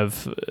that kind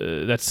of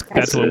that's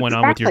what went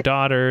on with your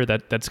daughter?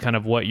 That's kind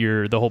of what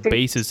the whole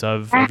basis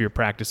of your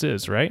practice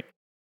is, right?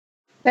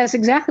 That's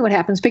exactly what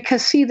happens.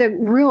 Because see, the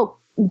real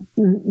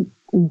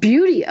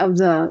beauty of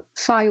the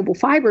soluble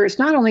fiber is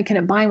not only can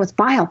it bind with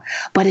bile,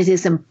 but it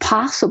is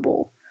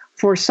impossible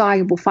for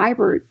soluble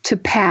fiber to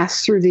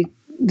pass through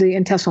the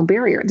intestinal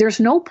barrier. There's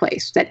no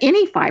place that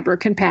any fiber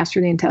can pass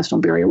through the intestinal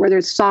barrier, whether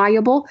it's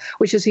soluble,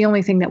 which is the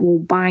only thing that will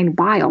bind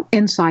bile.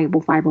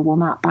 Insoluble fiber will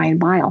not bind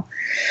bile.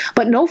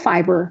 But no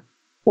fiber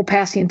will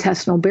pass the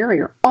intestinal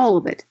barrier. All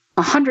of it.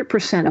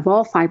 100% of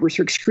all fibers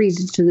are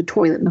excreted to the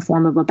toilet in the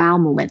form of a bowel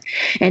movement.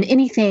 And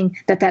anything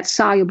that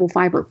soluble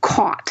fiber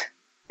caught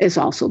is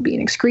also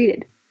being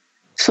excreted.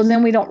 So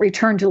then we don't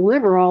return to the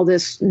liver all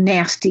this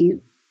nasty,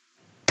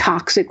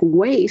 toxic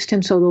waste.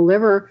 And so the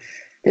liver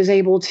is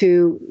able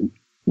to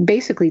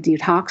basically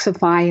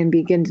detoxify and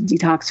begin to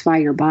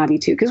detoxify your body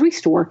too, because we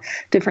store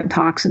different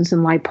toxins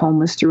and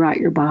lipomas throughout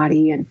your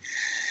body. And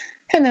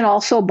then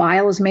also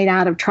bile is made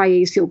out of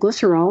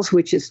triacylglycerols,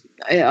 which is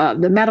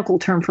the medical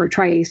term for a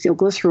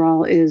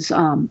triacylglycerol is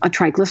a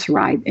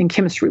triglyceride. In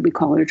chemistry, we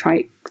call it a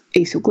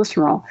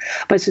triacylglycerol,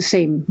 but it's the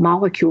same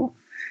molecule.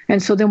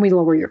 And so then we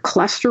lower your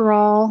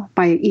cholesterol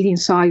by eating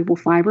soluble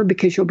fiber,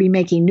 because you'll be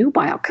making new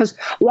bile. Because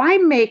why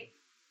make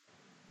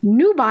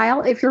new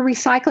bile if you're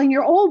recycling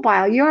your old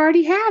bile? You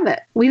already have it.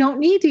 We don't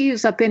need to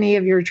use up any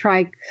of your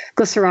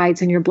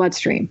triglycerides in your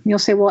bloodstream. You'll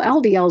say, well,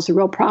 LDL is a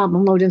real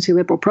problem, low-density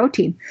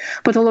lipoprotein.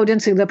 But the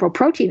low-density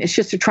lipoprotein is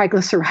just a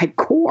triglyceride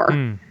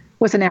core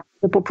with an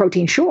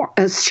lipoprotein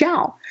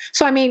shell.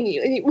 So,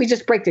 we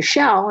just break the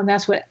shell, and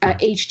that's what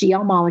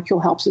HDL molecule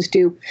helps us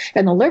do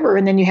in the liver.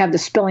 And then you have the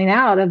spilling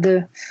out of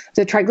the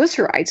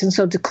triglycerides. And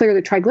so to clear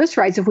the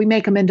triglycerides, if we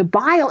make them into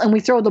bile and we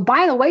throw the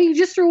bile away, you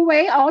just threw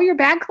away all your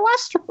bad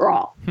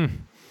cholesterol.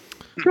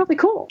 It's really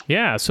cool.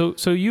 Yeah. So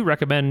you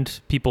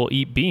recommend people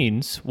eat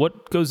beans.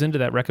 What goes into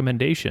that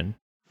recommendation?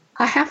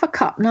 A half a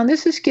cup. Now,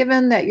 this is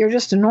given that you're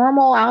just a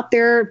normal out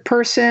there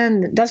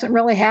person that doesn't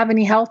really have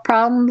any health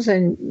problems,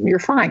 and you're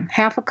fine.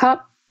 Half a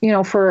cup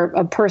for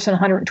a person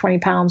 120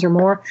 pounds or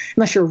more,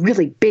 unless you're a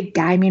really big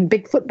guy. I mean,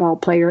 big football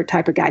player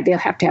type of guy, they'll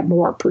have to have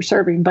more per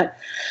serving. But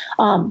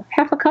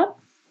half a cup,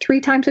 3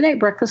 times a day,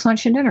 breakfast,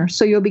 lunch, and dinner.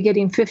 So you'll be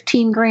getting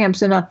 15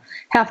 grams in a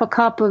half a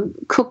cup of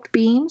cooked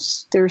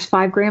beans. There's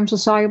 5 grams of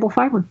soluble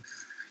fiber.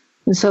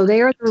 And so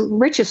they are the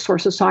richest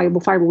source of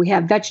soluble fiber we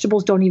have.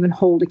 Vegetables don't even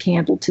hold a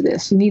candle to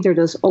this. Neither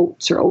does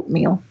oats or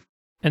oatmeal.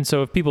 And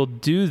so if people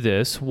do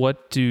this,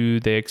 what do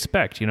they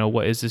expect?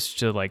 What is this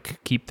to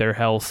keep their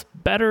health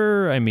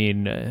better? I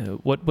mean,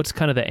 what's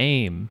kind of the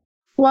aim?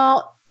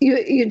 Well,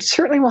 it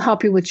certainly will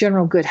help you with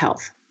general good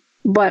health.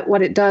 But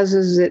what it does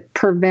is it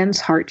prevents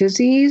heart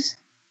disease.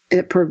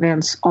 It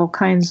prevents all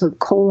kinds of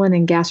colon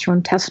and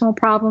gastrointestinal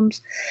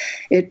problems.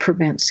 It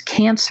prevents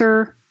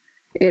cancer.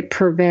 It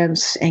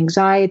prevents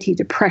anxiety,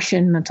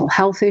 depression, mental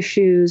health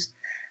issues.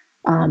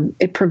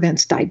 It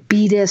prevents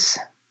diabetes.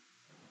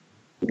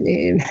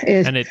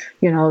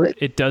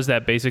 It does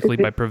that basically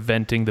by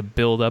preventing the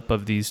buildup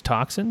of these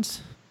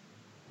toxins?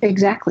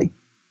 Exactly.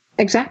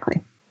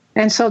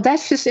 And so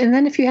that's just, and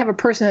then if you have a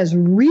person that's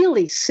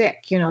really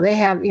sick, they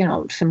have,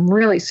 some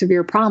really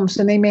severe problems,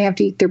 then they may have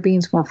to eat their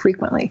beans more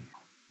frequently.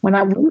 When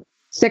I was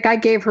sick, I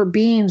gave her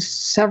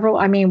beans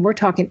we're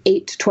talking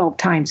 8 to 12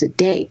 times a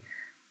day.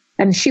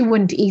 And she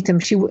wouldn't eat them.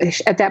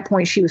 At that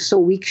point, she was so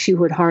weak, she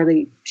could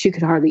hardly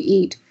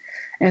eat.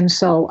 And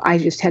so I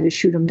just had to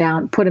shoot them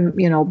down, put them,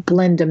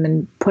 blend them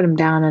and put them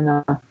down in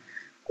a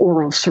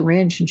oral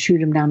syringe and shoot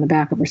them down the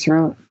back of her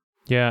throat.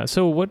 Yeah.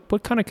 So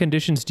what kind of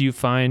conditions do you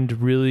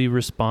find really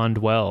respond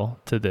well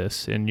to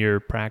this in your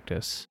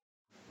practice?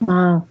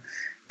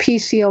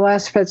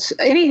 PCOS, but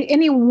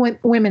any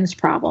women's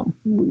problem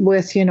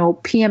with,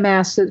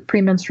 PMS,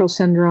 premenstrual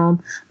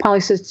syndrome,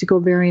 polycystic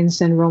ovarian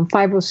syndrome,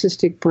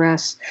 fibrocystic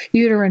breasts,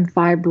 uterine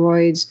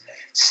fibroids,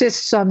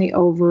 cysts on the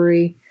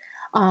ovary,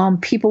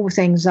 people with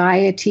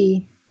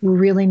anxiety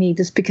really need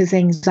this because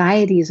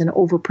anxiety is an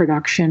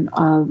overproduction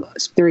of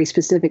very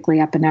specifically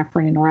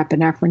epinephrine and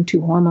norepinephrine, 2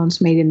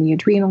 hormones made in the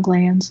adrenal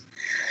glands.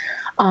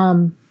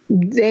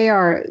 They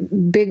are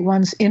big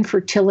ones.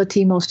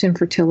 Infertility, most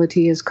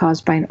infertility is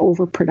caused by an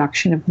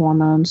overproduction of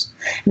hormones.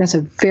 And that's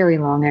a very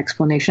long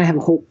explanation. I have a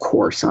whole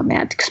course on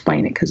that to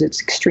explain it because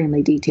it's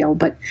extremely detailed.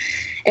 But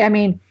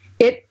and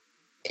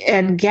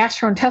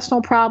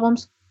gastrointestinal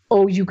problems,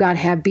 you got to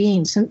have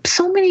beans. And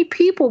so many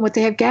people, when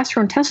they have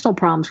gastrointestinal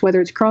problems, whether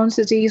it's Crohn's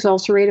disease,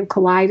 ulcerative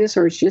colitis,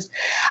 or it's just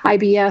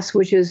IBS,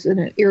 which is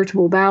an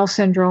irritable bowel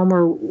syndrome,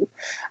 or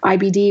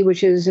IBD,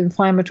 which is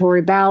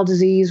inflammatory bowel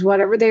disease,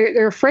 whatever,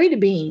 they're afraid of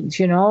beans,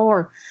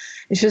 or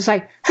it's just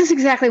that's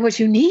exactly what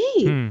you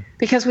need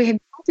because we have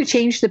to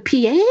change the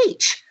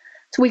pH.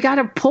 So we got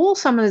to pull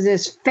some of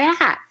this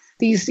fat,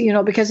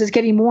 because it's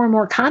getting more and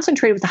more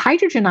concentrated with the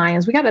hydrogen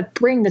ions. We got to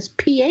bring this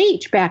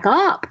pH back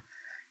up.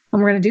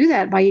 And we're going to do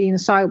that by eating the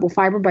soluble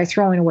fiber, by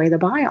throwing away the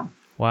bile.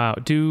 Wow.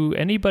 Do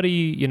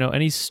anybody,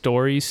 any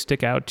stories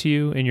stick out to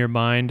you in your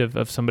mind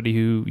of somebody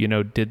who,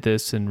 did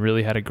this and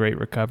really had a great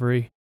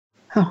recovery?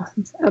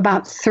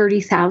 About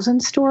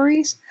 30,000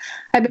 stories.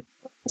 I've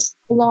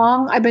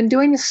been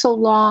doing this so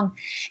long,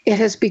 it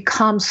has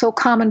become so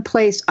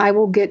commonplace. I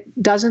will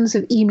get dozens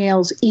of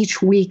emails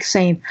each week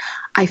saying,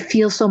 I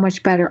feel so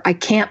much better. I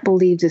can't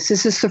believe this.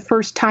 This is the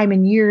first time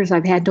in years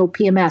I've had no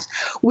PMS.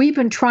 We've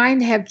been trying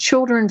to have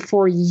children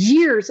for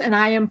years, and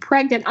I am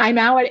pregnant. I'm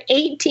now at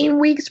 18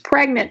 weeks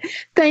pregnant.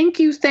 Thank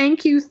you,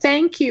 thank you,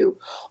 thank you.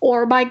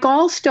 Or my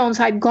gallstones,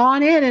 I'd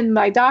gone in, and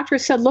my doctor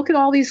said, look at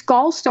all these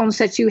gallstones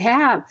that you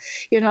have.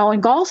 And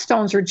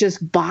gallstones are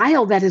just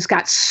bile that has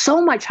got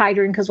so much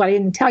hydrogen, because what I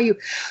didn't tell you,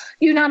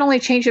 you not only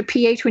change the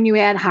pH when you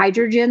add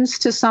hydrogens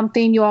to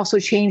something, you also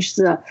change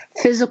the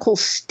physical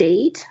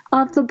state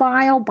of the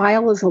bile.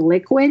 Bile is a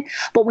liquid,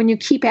 but when you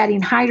keep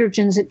adding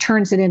hydrogens, it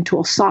turns it into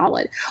a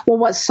solid. Well,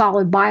 what's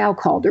solid bile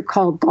called? They're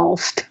called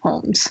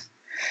gallstones.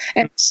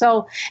 And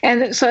so,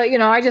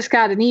 I just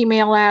got an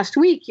email last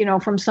week,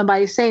 from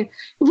somebody saying,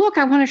 look,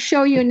 I want to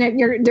show you,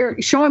 and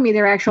they're showing me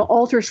their actual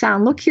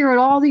ultrasound. Look here at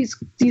all these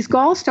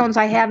gallstones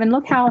I have. And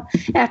look how,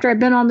 after I've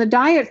been on the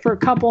diet for a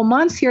couple of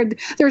months here,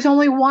 there's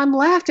only one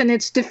left and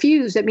it's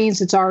diffused. It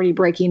means it's already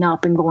breaking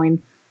up and going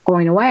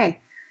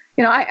away.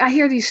 I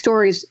hear these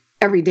stories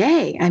every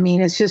day. I mean,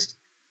 it's just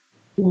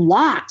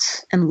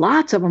lots and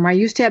lots of them. I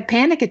used to have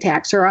panic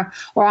attacks, or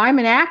I'm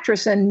an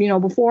actress, and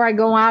before I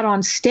go out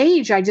on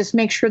stage, I just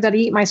make sure that I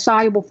eat my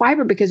soluble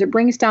fiber because it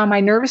brings down my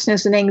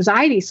nervousness and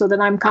anxiety so that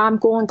I'm calm,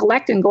 cool, and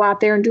collected and go out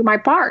there and do my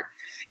part.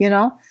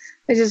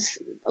 It's just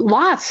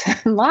lots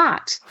and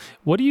lots.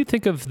 What do you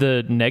think of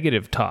the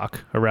negative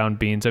talk around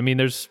beans? I mean,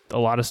 there's a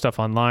lot of stuff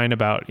online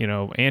about,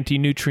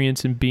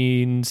 anti-nutrients in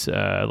beans,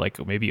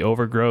 like maybe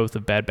overgrowth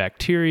of bad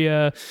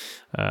bacteria,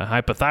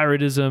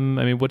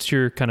 hypothyroidism. I mean, what's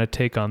your kind of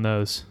take on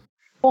those?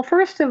 Well,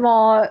 first of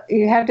all,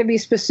 you have to be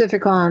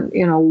specific on,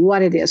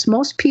 what it is.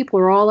 Most people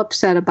are all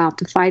upset about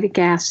the phytic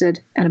acid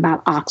and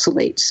about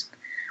oxalates,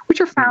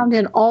 which are found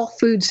in all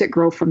foods that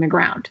grow from the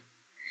ground,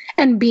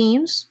 and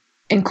beans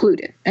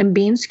included. And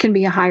beans can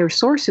be a higher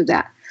source of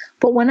that.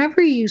 But whenever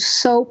you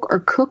soak or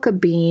cook a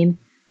bean,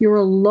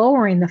 you're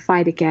lowering the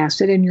phytic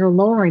acid and you're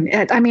lowering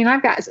it. I mean, I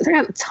got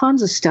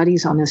tons of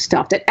studies on this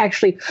stuff that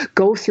actually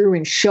go through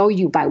and show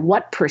you by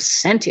what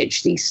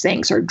percentage these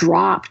things are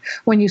dropped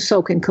when you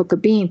soak and cook a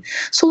bean.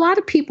 So a lot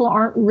of people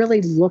aren't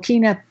really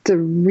looking at the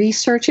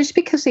research just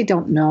because they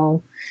don't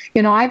know.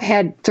 You know, I've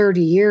had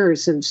 30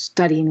 years of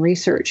studying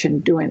research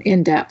and doing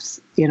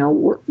in-depth,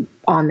 work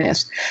on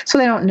this. So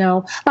they don't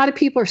know. A lot of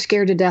people are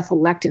scared to death of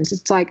lectins.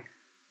 It's like,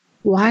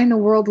 why in the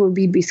world would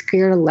we be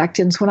scared of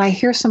lectins? When I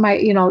hear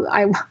somebody,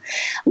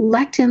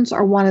 lectins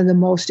are one of the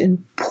most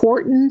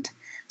important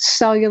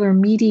cellular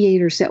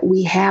mediators that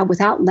we have.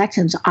 Without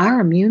lectins, our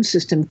immune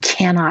system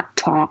cannot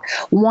talk.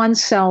 One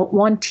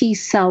T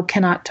cell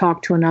cannot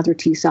talk to another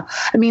T cell.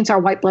 It means our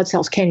white blood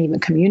cells can't even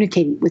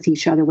communicate with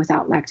each other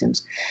without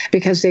lectins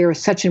because they are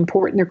such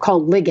important. They're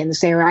called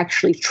ligands. They are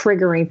actually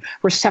triggering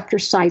receptor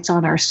sites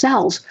on our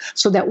cells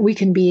so that we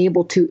can be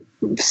able to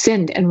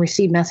send and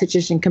receive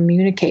messages and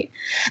communicate.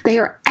 They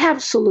are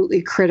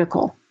absolutely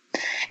critical.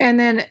 And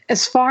then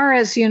as far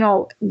as,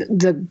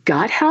 the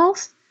gut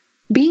health,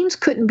 beans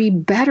couldn't be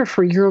better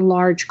for your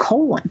large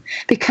colon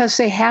because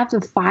they have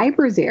the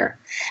fiber there.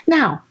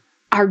 Now,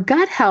 our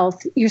gut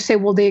health, you say,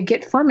 well, they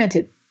get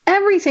fermented.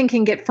 Everything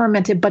can get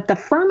fermented, but the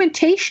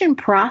fermentation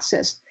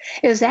process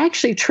is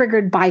actually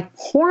triggered by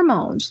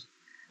hormones,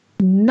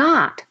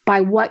 not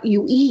by what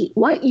you eat.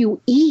 What you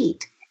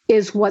eat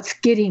is what's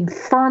getting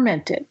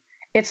fermented.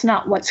 It's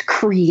not what's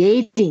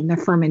creating the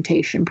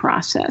fermentation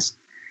process.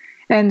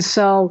 And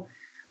so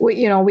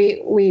we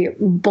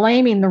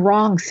blaming the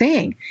wrong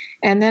thing.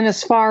 And then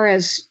as far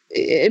as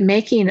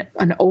making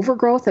an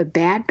overgrowth of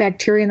bad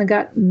bacteria in the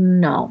gut,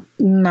 no,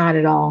 not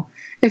at all.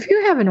 If you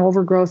have an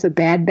overgrowth of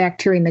bad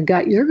bacteria in the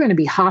gut, you're going to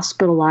be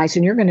hospitalized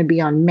and you're going to be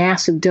on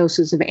massive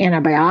doses of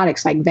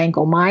antibiotics like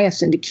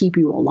vancomycin to keep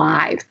you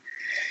alive.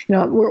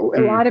 A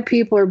lot of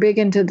people are big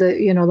into the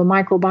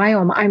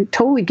microbiome. I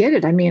totally get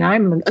it. I mean,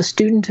 I'm a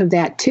student of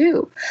that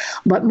too.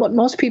 But what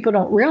most people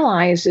don't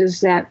realize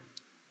is that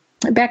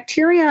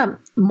bacteria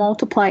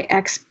multiply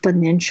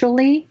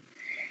exponentially,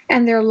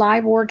 and they're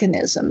live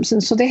organisms.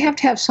 And so they have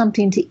to have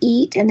something to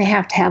eat, and they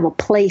have to have a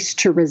place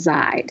to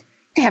reside.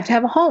 They have to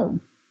have a home,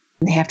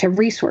 and they have to have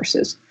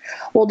resources.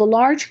 Well, the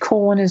large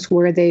colon is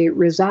where they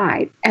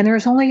reside, and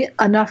there's only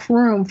enough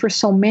room for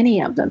so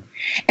many of them.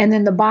 And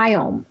then the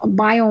biome. A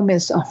biome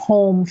is a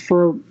home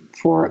for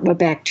the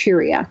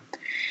bacteria.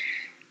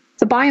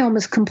 The biome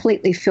is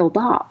completely filled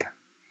up.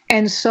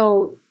 And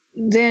so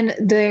then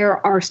they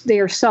are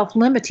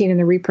self-limiting in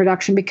the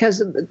reproduction,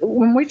 because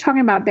when we're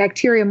talking about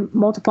bacteria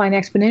multiplying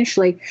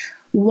exponentially,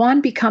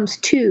 1 becomes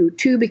 2,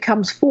 2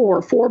 becomes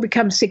 4, 4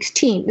 becomes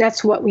 16.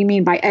 That's what we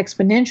mean by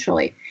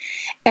exponentially.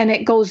 And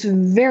it goes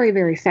very,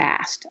 very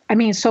fast. I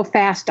mean, so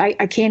fast, I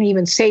can't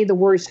even say the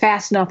words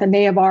fast enough, and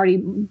they have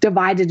already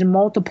divided and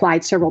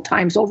multiplied several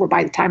times over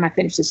by the time I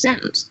finish the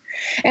sentence.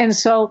 And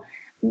so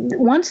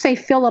once they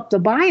fill up the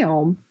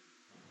biome,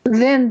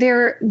 then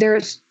they're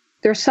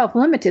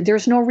self-limited.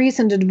 There's no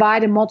reason to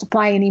divide and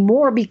multiply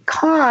anymore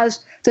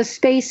because the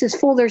space is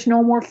full. There's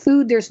no more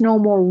food. There's no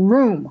more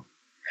room.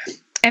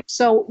 And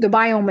so the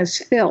biome is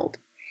filled.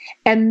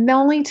 And the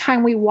only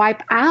time we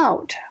wipe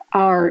out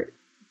our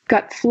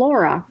gut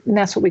flora, and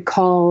that's what we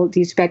call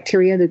these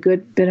bacteria, the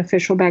good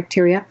beneficial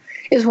bacteria,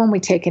 is when we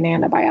take an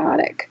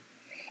antibiotic.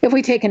 If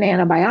we take an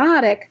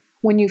antibiotic,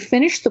 when you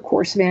finish the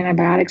course of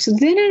antibiotics,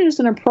 then it is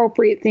an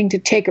appropriate thing to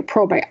take a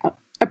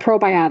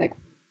probiotic.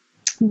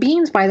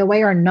 Beans, by the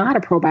way, are not a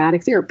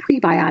probiotic. They're a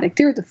prebiotic.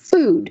 They're the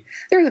food.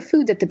 They're the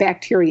food that the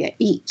bacteria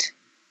eat.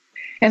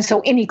 And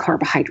so any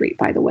carbohydrate,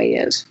 by the way,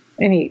 is.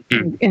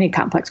 Any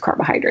complex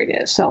carbohydrate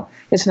is. So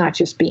it's not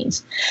just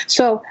beans.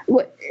 So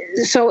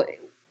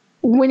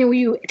when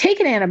you take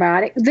an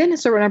antibiotic, then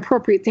it's an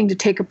appropriate thing to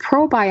take a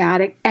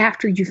probiotic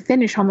after you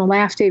finish on the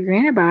last day of your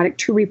antibiotic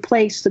to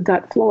replace the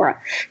gut flora.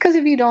 Because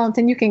if you don't,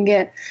 then you can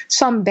get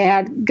some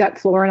bad gut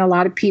flora in a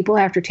lot of people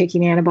after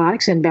taking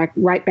antibiotics and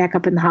right back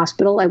up in the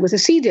hospital with a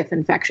C. diff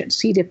infection.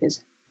 C. diff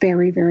is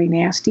very, very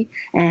nasty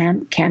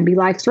and can be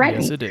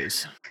life-threatening. Yes, it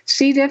is.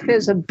 C. diff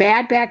is a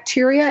bad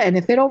bacteria, and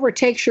if it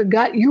overtakes your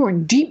gut, you're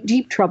in deep,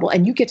 deep trouble,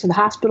 and you get to the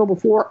hospital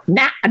before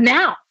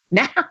now,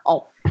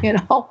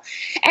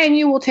 and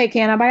you will take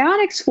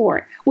antibiotics for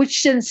it,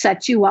 which then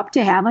sets you up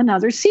to have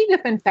another C.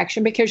 diff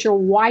infection because you're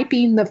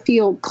wiping the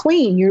field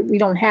clean. We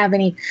don't have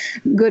any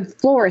good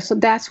flora, so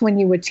that's when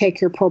you would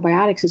take your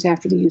probiotics, is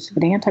after the use of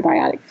an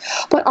antibiotic.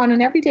 But on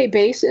an everyday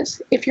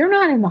basis, if you're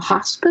not in the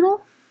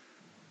hospital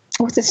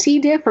with a C.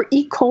 diff or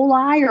E.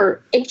 coli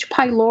or H.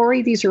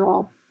 pylori, these are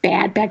all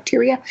bad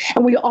bacteria,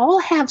 and we all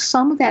have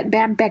some of that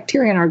bad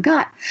bacteria in our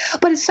gut,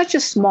 but it's such a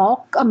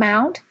small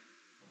amount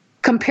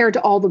compared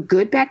to all the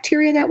good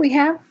bacteria that we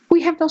have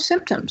no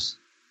symptoms.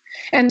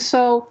 And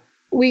so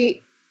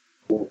we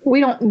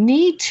don't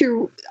need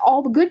to,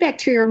 all the good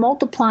bacteria are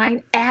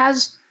multiplying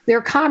as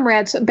their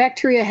comrades.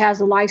 Bacteria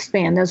has a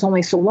lifespan that's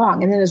only so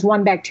long, and then as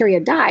one bacteria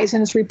dies,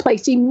 and it's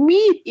replaced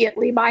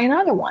immediately by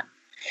another one.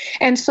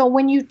 And so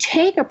when you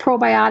take a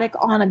probiotic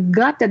on a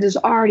gut that is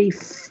already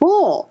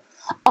full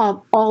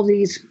of all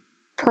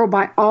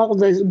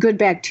the good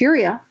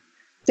bacteria,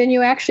 then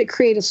you actually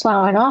create a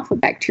sloughing off of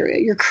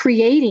bacteria. You're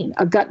creating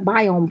a gut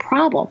biome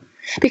problem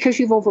because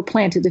you've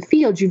overplanted the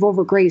fields, you've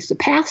overgrazed the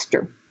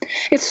pasture.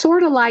 It's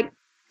sort of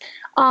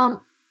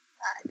um,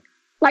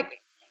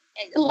 like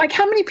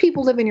how many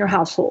people live in your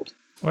household?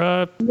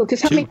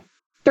 Because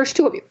there's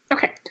two of you.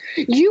 Okay.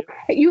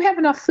 You have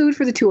enough food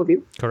for the two of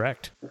you.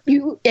 Correct.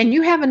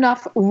 You have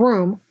enough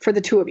room for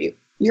the two of you.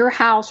 Your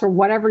house or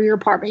whatever your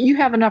apartment, you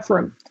have enough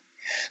room.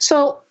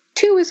 So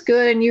 2 is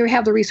good and you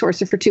have the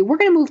resources for 2. We're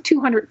going to move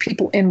 200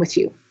 people in with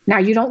you. Now,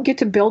 you don't get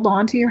to build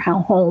onto your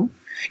home.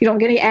 You don't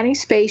get to add any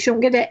space. You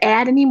don't get to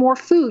add any more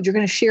food. You're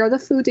going to share the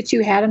food that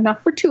you had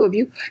enough for 2 of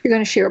you. You're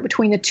going to share it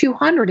between the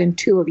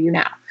 202 of you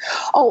now.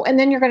 Oh, and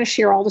then you're going to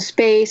share all the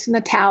space and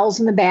the towels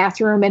in the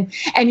bathroom.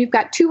 And you've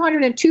got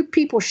 202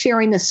 people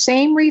sharing the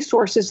same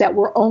resources that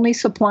were only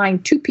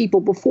supplying 2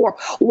 people before.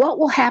 What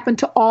will happen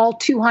to all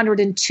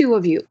 202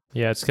 of you?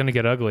 Yeah, it's going to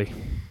get ugly.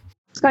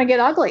 It's going to get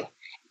ugly.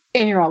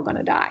 And you're all going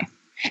to die.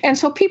 And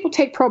so people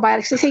take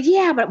probiotics. They say,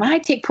 yeah, but when I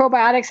take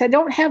probiotics, I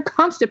don't have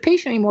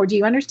constipation anymore. Do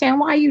you understand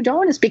why you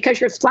don't? It's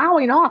because you're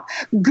sloughing off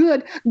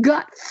good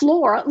gut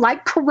flora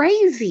like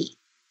crazy.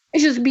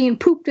 It's just being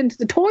pooped into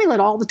the toilet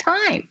all the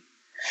time.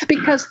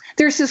 Because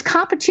there's this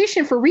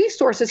competition for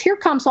resources. Here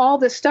comes all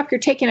this stuff you're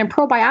taking in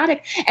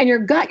probiotic, and your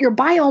gut, your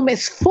biome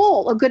is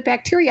full of good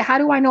bacteria. How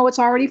do I know it's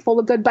already full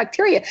of good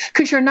bacteria?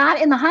 Because you're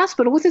not in the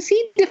hospital with a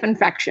C. diff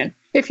infection.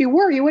 If you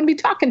were, you wouldn't be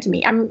talking to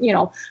me.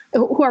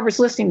 Whoever's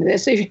listening to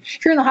this,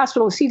 if you're in the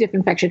hospital with C. diff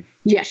infection,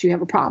 yes, you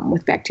have a problem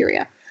with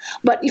bacteria.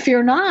 But if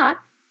you're not,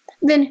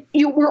 then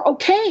we're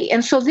okay.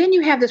 And so then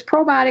you have this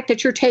probiotic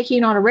that you're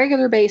taking on a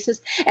regular basis,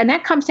 and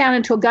that comes down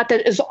into a gut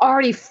that is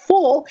already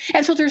full.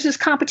 And so there's this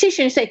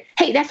competition. You say,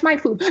 hey, that's my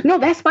food. No,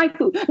 that's my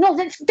food. No,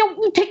 don't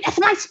you take, that's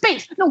my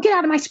space. No, get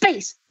out of my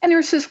space. And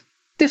there's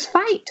this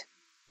fight.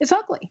 It's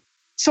ugly.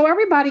 So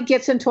everybody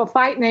gets into a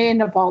fight and they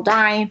end up all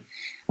dying.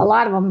 A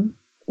lot of them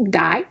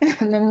die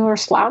and then we're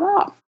sloughed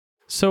off.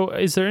 So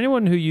is there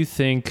anyone who you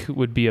think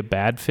would be a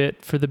bad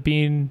fit for the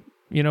bean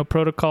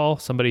protocol,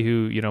 somebody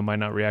who, might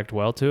not react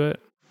well to it?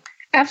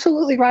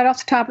 Absolutely. Right off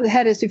the top of the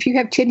head is if you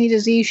have kidney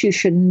disease, you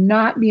should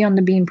not be on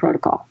the bean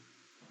protocol.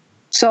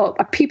 So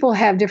people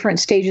have different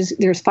stages.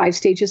 There's 5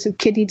 stages of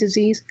kidney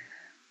disease.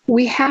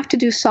 We have to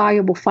do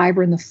soluble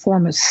fiber in the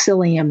form of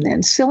psyllium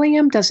then.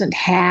 Psyllium doesn't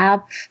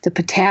have the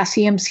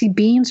potassium. See,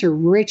 beans are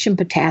rich in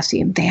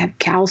potassium. They have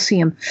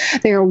calcium.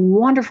 They are a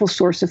wonderful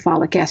source of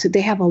folic acid.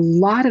 They have a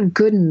lot of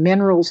good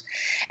minerals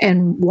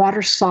and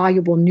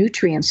water-soluble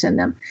nutrients in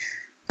them.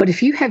 But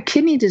if you have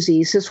kidney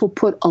disease, this will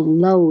put a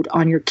load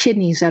on your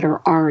kidneys that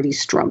are already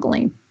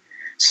struggling.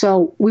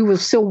 So we will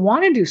still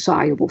want to do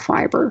soluble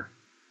fiber,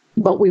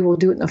 but we will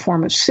do it in the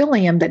form of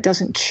psyllium that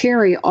doesn't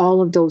carry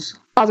all of those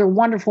other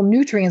wonderful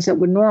nutrients that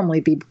would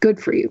normally be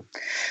good for you.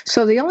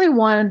 So the only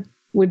one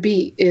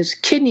is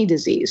kidney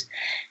disease.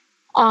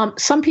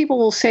 Some people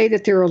will say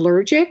that they're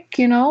allergic,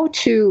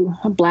 to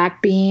a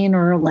black bean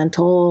or a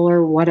lentil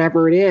or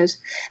whatever it is.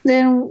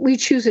 Then we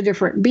choose a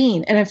different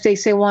bean. And if they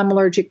say, well, I'm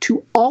allergic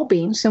to all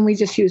beans, then we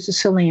just use the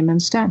psyllium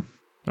instead.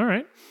 All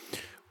right.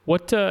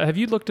 What have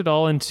you looked at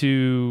all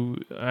into?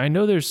 I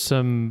know there's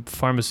some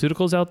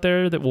pharmaceuticals out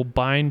there that will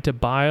bind to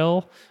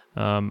bile.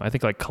 I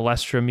think like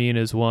cholestyramine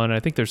is one. I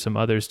think there's some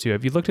others too.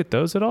 Have you looked at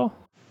those at all?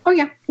 Oh,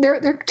 yeah.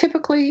 They're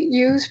typically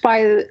used by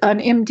an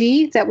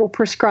MD that will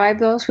prescribe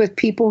those with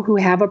people who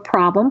have a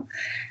problem.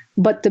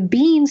 But the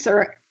beans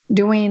are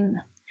doing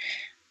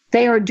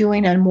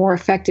a more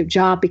effective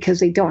job because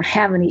they don't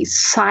have any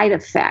side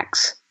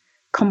effects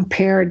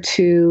compared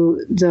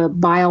to the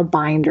bile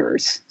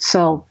binders.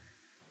 So,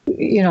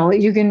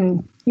 you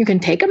can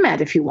take a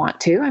med if you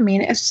want to. I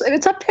mean, it's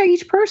up to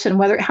each person.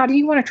 How do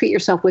you want to treat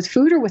yourself, with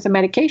food or with a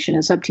medication?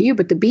 It's up to you.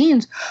 But the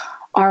beans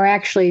are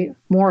actually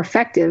more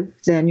effective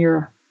than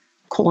your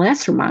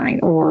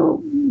cholestyramine, or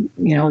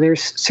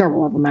there's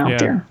several of them out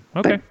there.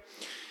 Okay.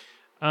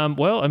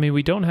 Well, I mean,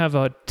 we don't have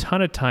a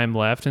ton of time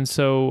left, and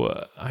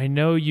so I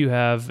know you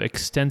have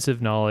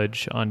extensive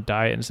knowledge on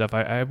diet and stuff.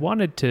 I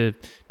wanted to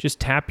just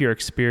tap your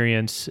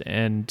experience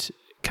and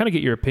kind of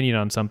get your opinion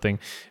on something,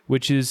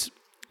 which is,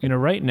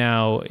 right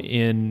now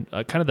in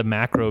kind of the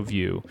macro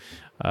view,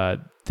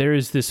 there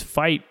is this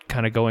fight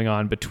kind of going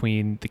on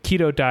between the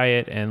keto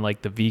diet and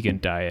like the vegan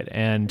diet,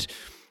 and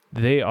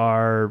they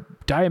are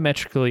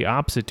diametrically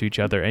opposite to each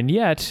other, and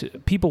yet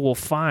people will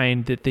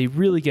find that they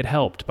really get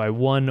helped by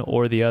one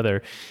or the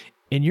other.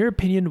 In your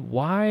opinion,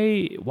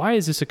 why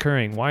is this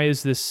occurring? Why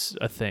is this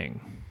a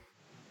thing?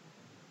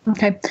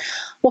 Okay.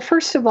 Well,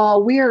 first of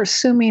all, we are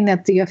assuming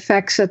that the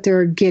effects that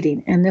they're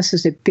getting, and this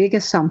is a big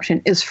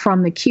assumption, is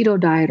from the keto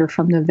diet or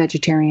from the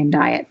vegetarian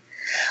diet.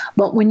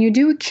 But when you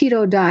do a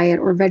keto diet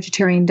or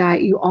vegetarian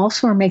diet, you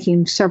also are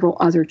making several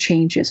other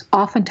changes.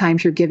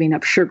 Oftentimes, you're giving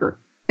up sugar.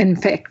 In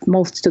fact,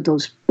 both of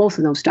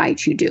those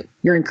diets you do.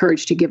 You're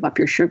encouraged to give up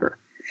your sugar.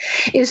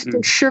 Is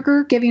the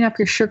sugar, giving up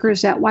your sugar,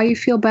 is that why you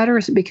feel better? Or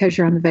is it because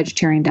you're on the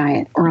vegetarian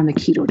diet or on the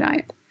keto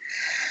diet?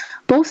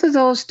 Both of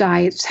those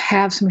diets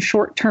have some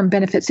short-term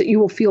benefits that you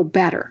will feel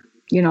better,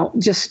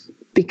 just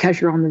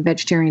because you're on the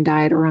vegetarian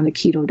diet or on the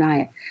keto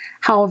diet.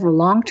 However,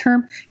 long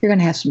term, you're going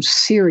to have some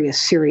serious,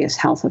 serious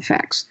health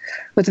effects.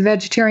 With the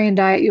vegetarian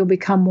diet, you'll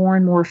become more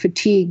and more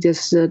fatigued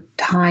as the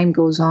time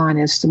goes on,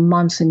 as the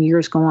months and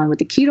years go on. With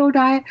the keto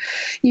diet,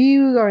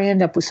 you are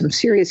end up with some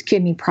serious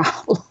kidney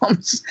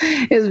problems.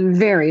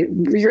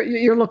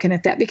 You're looking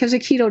at that because the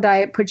keto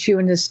diet puts you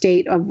in a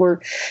state of where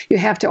you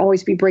have to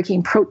always be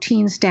breaking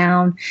proteins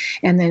down,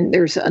 and then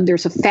there's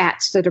a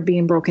fats that are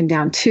being broken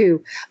down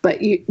too. But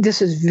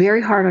this is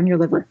very hard on your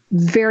liver,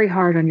 very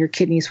hard on your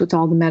kidneys with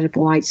all the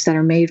metabolites that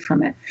are made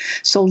from it.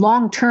 So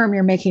long term,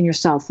 you're making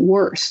yourself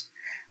worse.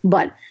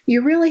 But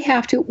you really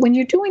have to, when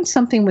you're doing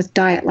something with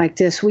diet like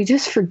this, we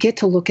just forget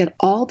to look at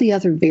all the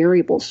other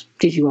variables.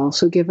 Did you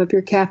also give up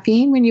your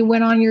caffeine when you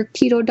went on your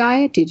keto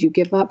diet? Did you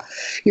give up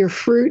your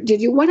fruit?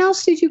 What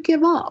else did you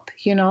give up?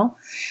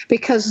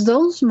 Because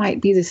those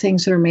might be the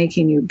things that are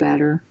making you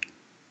better.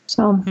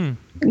 So,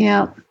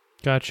 yeah.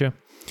 Gotcha.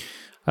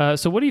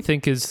 So what do you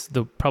think is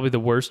probably the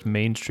worst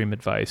mainstream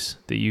advice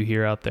that you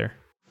hear out there?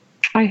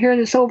 I hear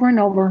this over and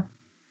over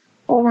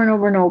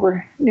and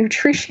over.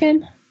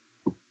 Nutrition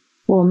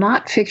will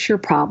not fix your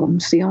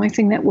problems. The only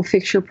thing that will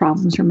fix your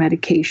problems are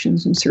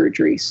medications and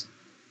surgeries.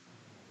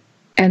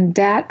 And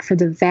that, for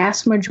the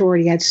vast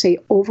majority, I'd say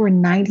over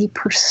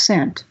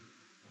 90%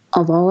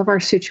 of all of our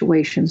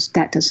situations,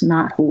 that does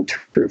not hold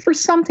true. For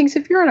some things,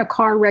 if you're in a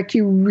car wreck,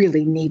 you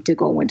really need to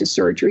go into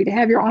surgery to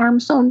have your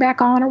arm sewn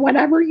back on or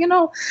whatever,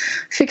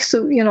 fix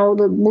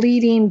the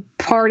bleeding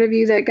part of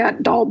you that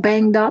got all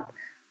banged up.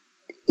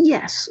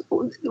 Yes,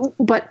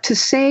 but to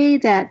say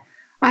that,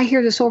 I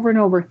hear this over and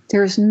over,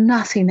 there's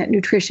nothing that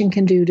nutrition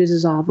can do to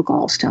dissolve a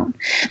gallstone.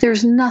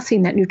 There's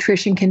nothing that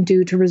nutrition can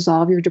do to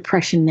resolve your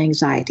depression and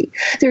anxiety.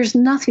 There's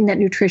nothing that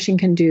nutrition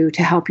can do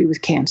to help you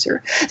with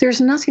cancer. There's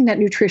nothing that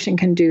nutrition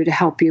can do to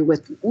help you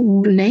with,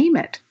 name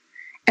it.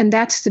 And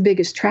that's the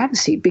biggest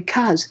travesty,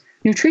 because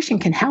nutrition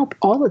can help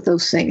all of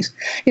those things.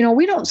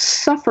 We don't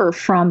suffer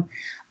from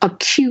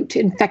acute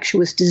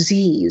infectious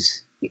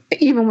disease.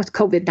 Even with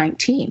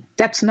COVID-19,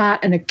 that's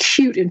not an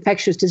acute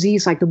infectious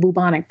disease like the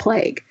bubonic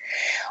plague.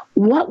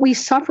 What we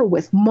suffer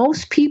with,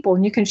 most people,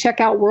 and you can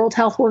check out World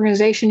Health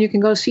Organization, you can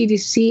go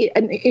CDC,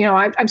 and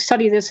I've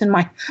studied this in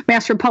my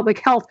Master of Public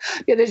Health.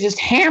 They're just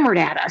hammered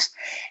at us.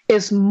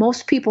 Is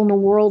most people in the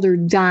world are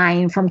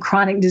dying from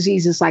chronic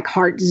diseases like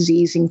heart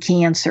disease and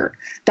cancer,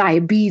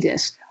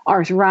 diabetes,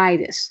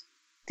 arthritis.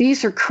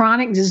 These are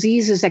chronic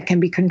diseases that can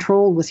be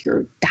controlled with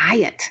your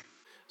diet.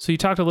 So you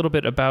talked a little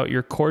bit about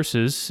your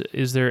courses.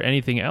 Is there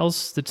anything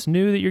else that's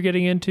new that you're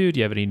getting into?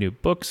 Do you have any new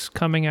books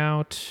coming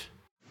out?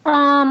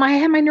 I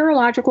have my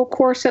neurological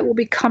course that will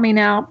be coming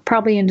out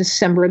probably in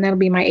December, and that'll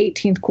be my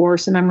 18th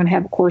course. And I'm going to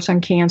have a course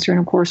on cancer and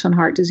a course on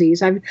heart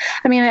disease. I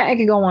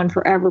could go on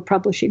forever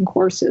publishing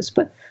courses,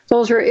 but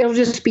it'll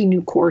just be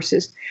new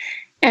courses.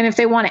 And if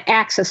they want to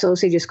access those,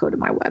 they just go to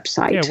my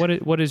website. Yeah.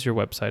 What is your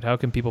website? How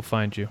can people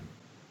find you?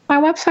 My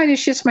website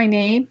is just my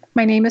name.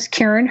 My name is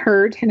Karen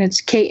Hurd, and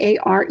it's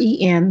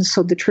Karen,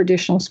 so the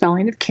traditional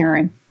spelling of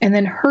Karen. And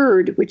then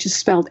Hurd, which is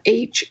spelled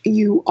Hurd.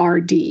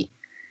 Hurd.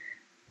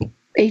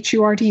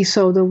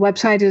 So the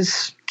website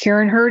is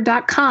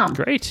KarenHurd.com.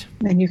 Great.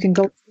 And you can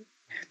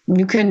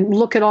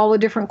look at all the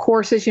different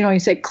courses. You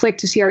say click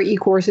to see our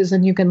e-courses,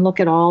 and you can look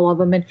at all of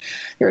them. And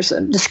there's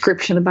a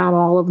description about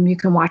all of them. You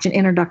can watch an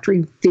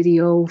introductory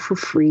video for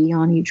free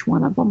on each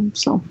one of them.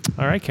 So.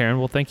 All right, Karen.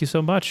 Well, thank you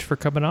so much for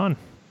coming on.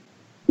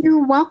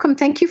 You're welcome.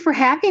 Thank you for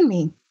having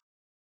me.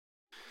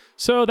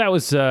 So that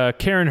was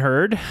Karen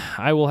Hurd.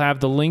 I will have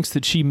the links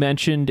that she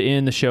mentioned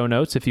in the show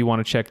notes if you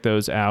want to check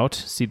those out,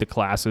 see the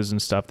classes and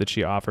stuff that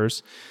she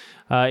offers.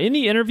 In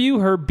the interview,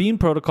 her bean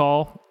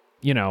protocol,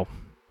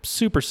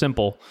 super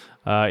simple.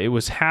 It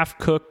was half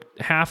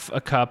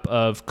a cup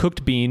of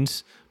cooked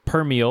beans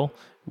per meal,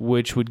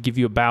 which would give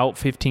you about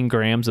 15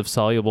 grams of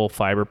soluble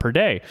fiber per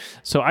day.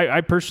 So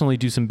I personally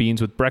do some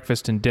beans with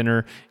breakfast and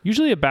dinner,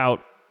 usually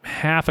about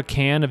half a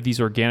can of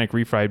these organic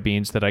refried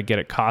beans that I get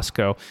at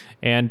Costco,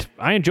 and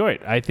I enjoy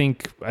it. I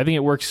think it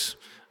works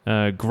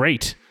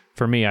great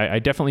for me. I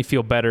definitely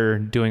feel better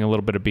doing a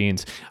little bit of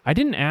beans. I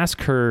didn't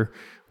ask her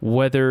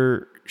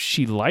whether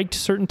she liked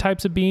certain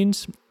types of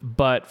beans,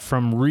 but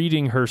from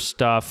reading her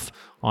stuff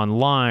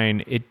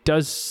online, it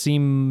does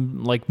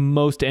seem like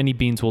most any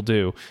beans will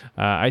do.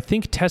 I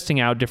think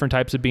testing out different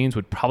types of beans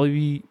would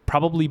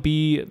probably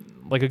be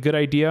like a good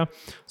idea.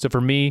 So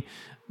for me,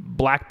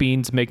 black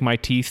beans make my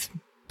teeth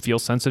feel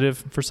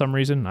sensitive for some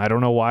reason. I don't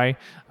know why.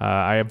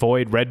 I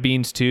avoid red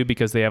beans too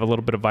because they have a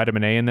little bit of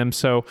vitamin A in them.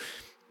 So,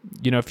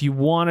 if you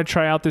want to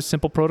try out this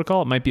simple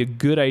protocol, it might be a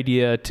good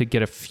idea to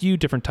get a few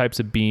different types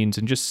of beans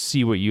and just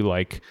see what you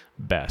like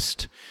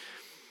best.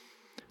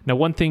 Now,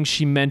 one thing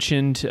she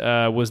mentioned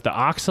was the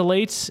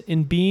oxalates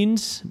in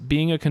beans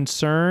being a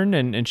concern,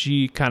 and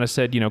she kind of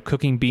said,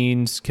 cooking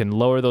beans can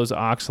lower those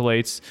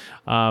oxalates.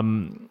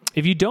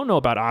 If you don't know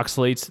about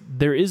oxalates,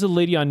 there is a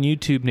lady on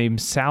YouTube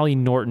named Sally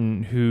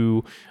Norton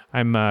who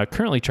I'm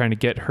currently trying to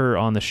get her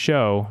on the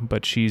show,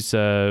 but she's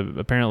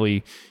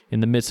apparently in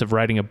the midst of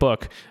writing a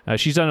book.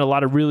 She's done a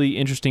lot of really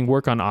interesting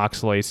work on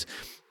oxalates.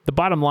 The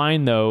bottom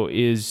line, though,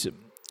 is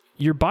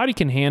your body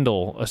can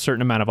handle a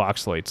certain amount of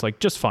oxalates, like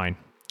just fine.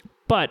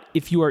 But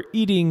if you are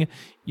eating,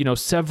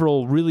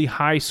 several really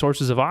high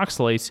sources of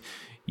oxalates,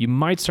 you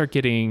might start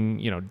getting,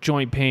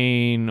 joint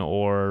pain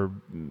or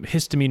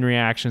histamine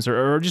reactions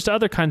or just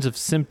other kinds of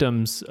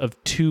symptoms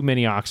of too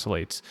many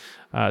oxalates.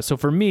 So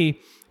for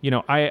me,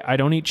 I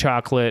don't eat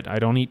chocolate, I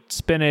don't eat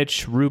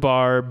spinach,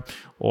 rhubarb,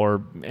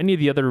 or any of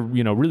the other,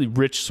 really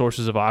rich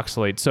sources of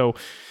oxalate. So,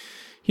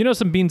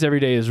 some beans every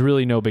day is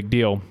really no big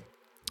deal.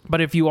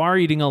 But if you are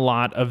eating a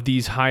lot of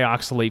these high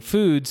oxalate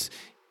foods,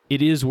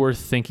 it is worth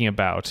thinking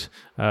about.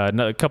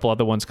 A couple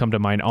other ones come to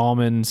mind: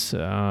 almonds,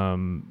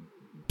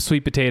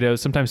 sweet potatoes.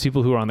 Sometimes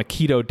people who are on the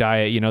keto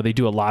diet, they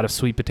do a lot of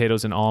sweet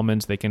potatoes and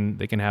almonds. They can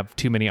have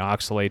too many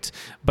oxalates.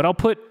 But I'll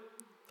put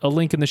a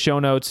link in the show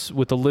notes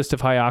with a list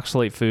of high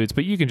oxalate foods,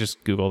 but you can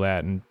just Google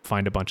that and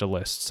find a bunch of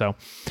lists. So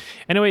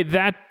anyway,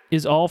 that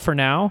is all for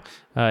now.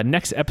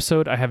 Next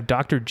episode, I have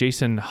Dr.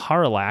 Jason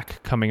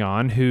Haralak coming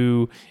on,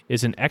 who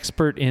is an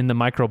expert in the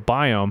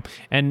microbiome.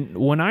 And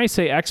when I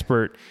say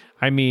expert,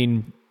 I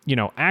mean,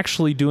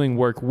 actually doing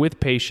work with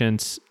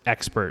patients,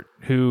 expert,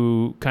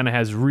 who kind of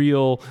has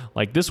real,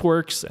 like, this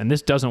works and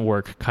this doesn't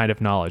work kind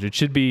of knowledge. It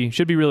should be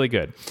really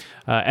good.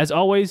 As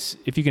always,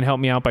 if you can help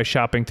me out by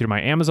shopping through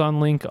my Amazon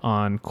link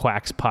on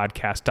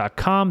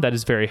quackspodcast.com, that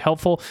is very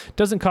helpful.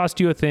 Doesn't cost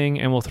you a thing,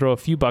 and we'll throw a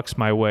few bucks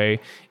my way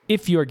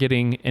if you are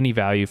getting any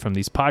value from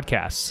these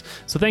podcasts.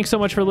 So thanks so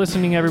much for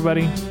listening,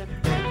 everybody.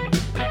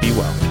 Be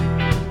well.